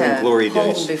been During to glory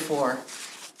Holden days. before.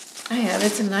 I have,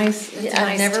 it's a nice Yeah,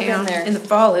 I've never been town. there. In the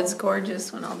fall, it's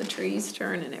gorgeous when all the trees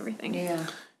turn and everything. Yeah.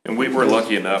 And we're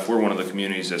lucky enough, we're one of the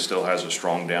communities that still has a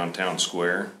strong downtown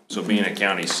square. So being a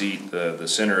county seat, the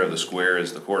center of the square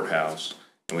is the courthouse.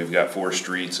 And we've got 4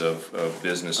 streets of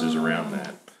businesses around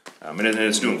that. And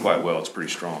it's doing quite well, it's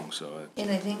pretty strong, so. And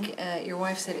I think your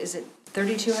wife said, is it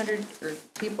 3,200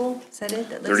 people, is that it?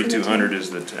 That lives in the 3,200 town? is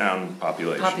the town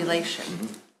population. Population.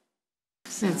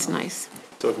 That's nice.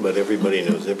 Talk about everybody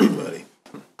knows everybody.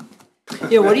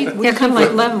 Yeah, what do you? Yeah, kind of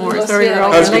like Leavenworth, or they're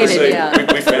all I was going to related. say,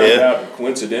 yeah. we found Yeah. out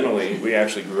coincidentally, we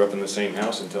actually grew up in the same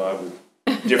house until I was,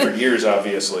 different years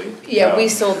obviously. Yeah, we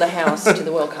sold the house to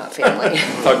the Wilcott family.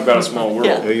 Talk about a small world.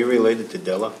 Yeah. Are you related to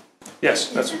Della? Yes,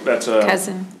 that's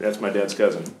Cousin. That's my dad's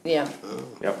cousin. Yeah,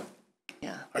 Yep.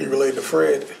 yeah. Are you related to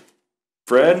Fred?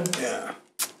 Fred? Yeah.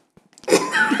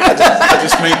 I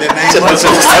just made that name up.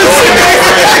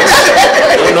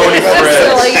 I don't know any Freds.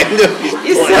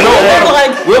 I know a lot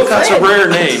of Wilcott's a rare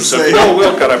name, so if you know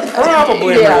Wilcott, I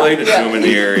probably am related to him in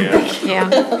the area.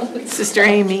 Yeah, Sister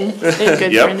Amy, a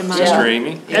good Yep, friend of mine. Sister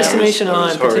Amy. Estimation That on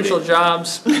was Hardy. potential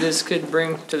jobs this could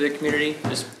bring to the community,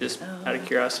 just out of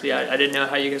curiosity. I didn't know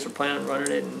how you guys were planning on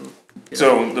running it and.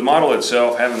 So the model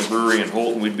itself, having the brewery in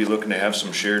Holton, we'd be looking to have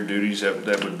some shared duties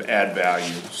that would add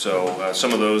value. So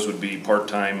some of those would be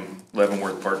part-time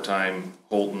Leavenworth, part-time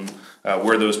Holton,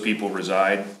 where those people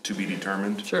reside to be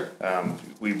determined. Sure.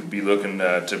 We would be looking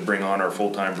to bring on our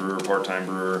full-time brewer, part-time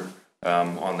brewer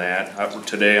on that.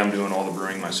 Today I'm doing all the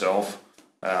brewing myself.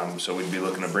 So we'd be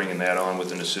looking at bringing that on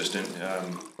with an assistant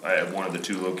at one of the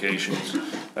 2 locations.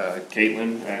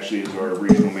 Caitlin actually is our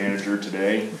regional manager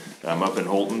today. Up in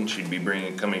Holton, she'd be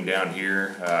coming down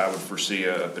here. I would foresee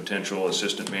a potential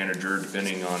assistant manager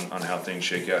depending on how things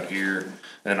shake out here.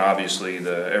 And obviously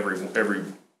every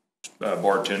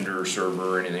bartender,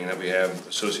 server, anything that we have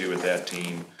associated with that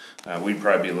team. We'd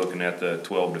probably be looking at the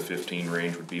 12 to 15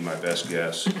 range would be my best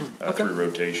guess, 3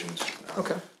 rotations.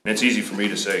 Okay. And it's easy for me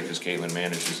to say because Caitlin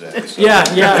manages that. So.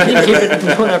 Yeah, you keep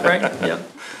it going up, right? Yeah.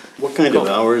 What kind of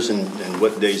hours and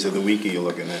what days of the week are you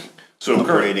looking at? So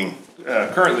operating?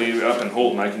 Currently up in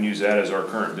Holton, I can use that as our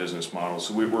current business model.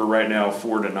 So we're right now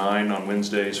 4 to 9 on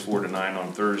Wednesdays, 4 to 9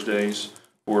 on Thursdays,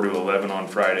 4 to 11 on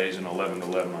Fridays, and 11 to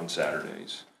 11 on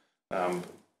Saturdays.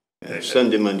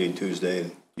 Sunday, Monday, and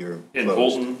Tuesday, you're In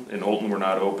closed. Holton, we're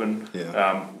not open.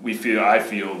 Yeah. I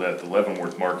feel that the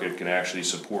Leavenworth market can actually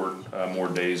support more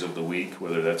days of the week,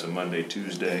 whether that's a Monday,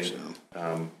 Tuesday.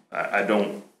 I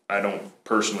don't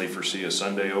personally foresee a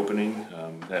Sunday opening.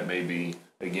 That may be,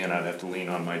 again, I'd have to lean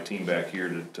on my team back here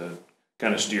to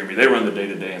kind of steer me. They run the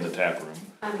day-to-day in the tap room.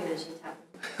 I'm going to tap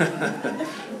room.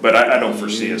 But I don't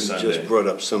foresee You a Sunday. just brought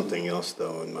up something else,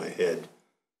 though, in my head.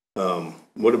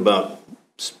 What about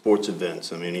sports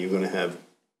events? I mean, are you going to have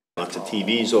lots of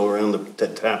TVs all around the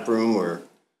tap room, or?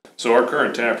 So our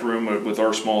current tap room, with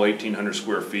our small 1,800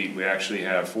 square feet, we actually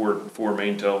have four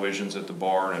main televisions at the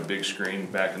bar and a big screen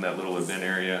back in that little event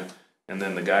area. And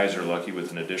then the guys are lucky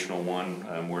with an additional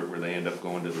one where they end up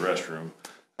going to the restroom.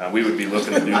 We would be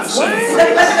looking to do the same.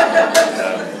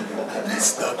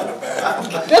 Stuck in the back.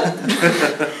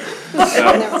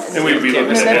 And we'd be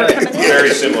looking at a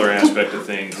very similar aspect of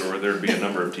things where there'd be a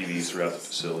number of TVs throughout the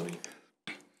facility.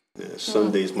 Yeah,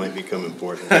 Sundays might become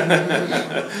important.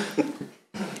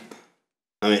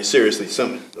 I mean, seriously,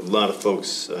 a lot of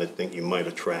folks I think you might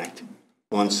attract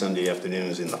on Sunday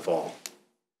afternoons in the fall.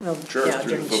 Sure, Yeah,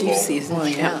 through during the football. chief season, Well,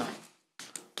 yeah.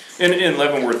 And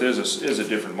Leavenworth is a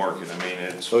different market. I mean,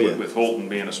 it's Oh, yeah. with Holton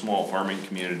being a small farming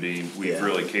community, we've Yeah.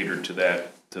 really catered to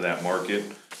that that market.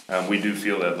 We do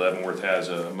feel that Leavenworth has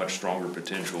a much stronger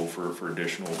potential for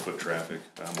additional foot traffic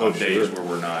on days where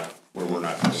we're not going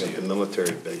to see Like the it.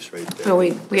 military base right there.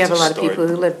 Well, we have a lot of start. people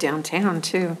who live downtown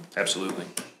too. Absolutely.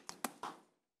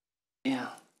 Yeah.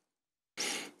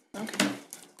 Okay.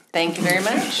 Thank you very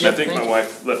much. And I think my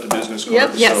wife left a business card,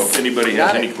 Yep. so Yes. if anybody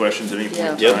Got has it. any questions at any point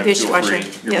in Yep. time, feel Dishwasher.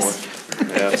 free. You're Yes. more-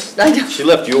 yeah. She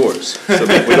left yours, so we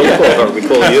don't call her, we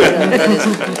call you. That is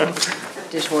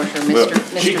dishwasher, Well,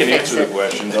 Mr. she can answer the Fix-It.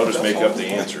 questions, I'll just make up the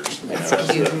answers.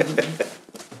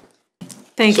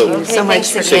 Thank So- you Okay, so much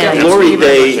thanks for again. So coming. Glory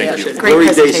Day, Thank you. Great Glory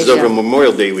Days is presentation. over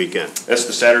Memorial Day weekend. That's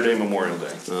the Saturday Memorial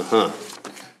Day. Uh-huh.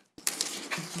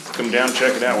 Come down,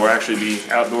 check it out. We'll actually be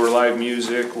outdoor live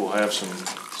music. We'll have some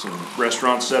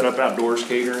restaurants set up outdoors,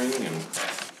 catering, and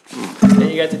And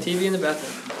you got the TV in the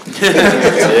bathroom.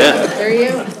 Yeah. There you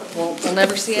go. We'll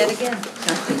never see it again.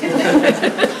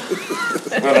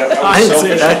 well, that I was didn't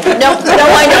say selfish. that. No, I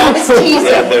know, I was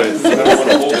teasing. I don't want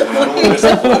to hold it. I don't want to miss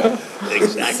it.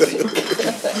 Exactly.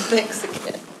 Thanks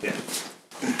again.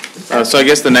 So I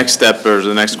guess the next step, or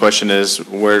the next question is,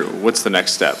 what's the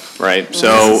next step, right?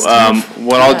 So,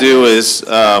 what I'll do is,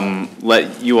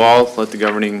 let the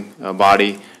governing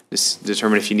body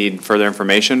determine if you need further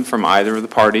information from either of the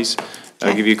parties.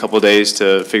 I'll give you a couple of days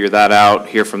to figure that out,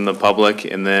 hear from the public,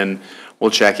 and then we'll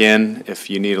check in. If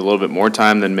you need a little bit more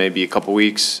time, then maybe a couple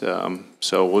weeks.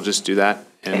 So we'll just do that,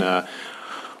 and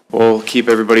we'll keep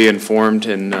everybody informed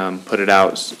and put it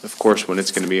out, of course, when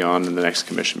it's going to be on in the next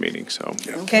commission meeting. So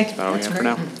Okay. that's all we have for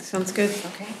now. Sounds good.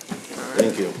 Okay,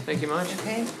 Thank you. Thank you much.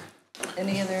 okay.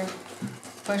 Any other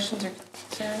questions or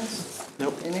concerns?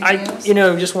 Nope. Anything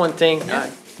else? Just one thing,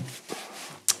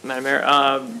 Madam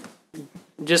Mayor,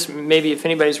 just maybe if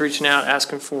anybody's reaching out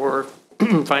asking for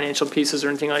financial pieces or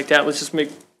anything like that, let's just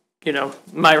make,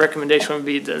 my recommendation would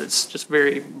be that it's just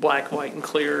very black, white, and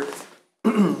clear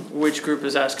which group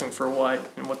is asking for what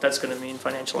and what that's going to mean,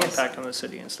 financial impact on the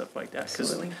city and stuff like that.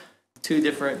 Because two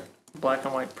different black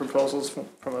and white proposals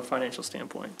from a financial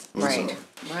standpoint. Right,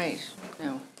 right.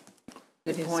 No,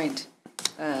 good point.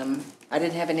 I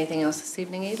didn't have anything else this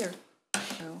evening either.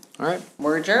 So All right.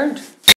 we're adjourned.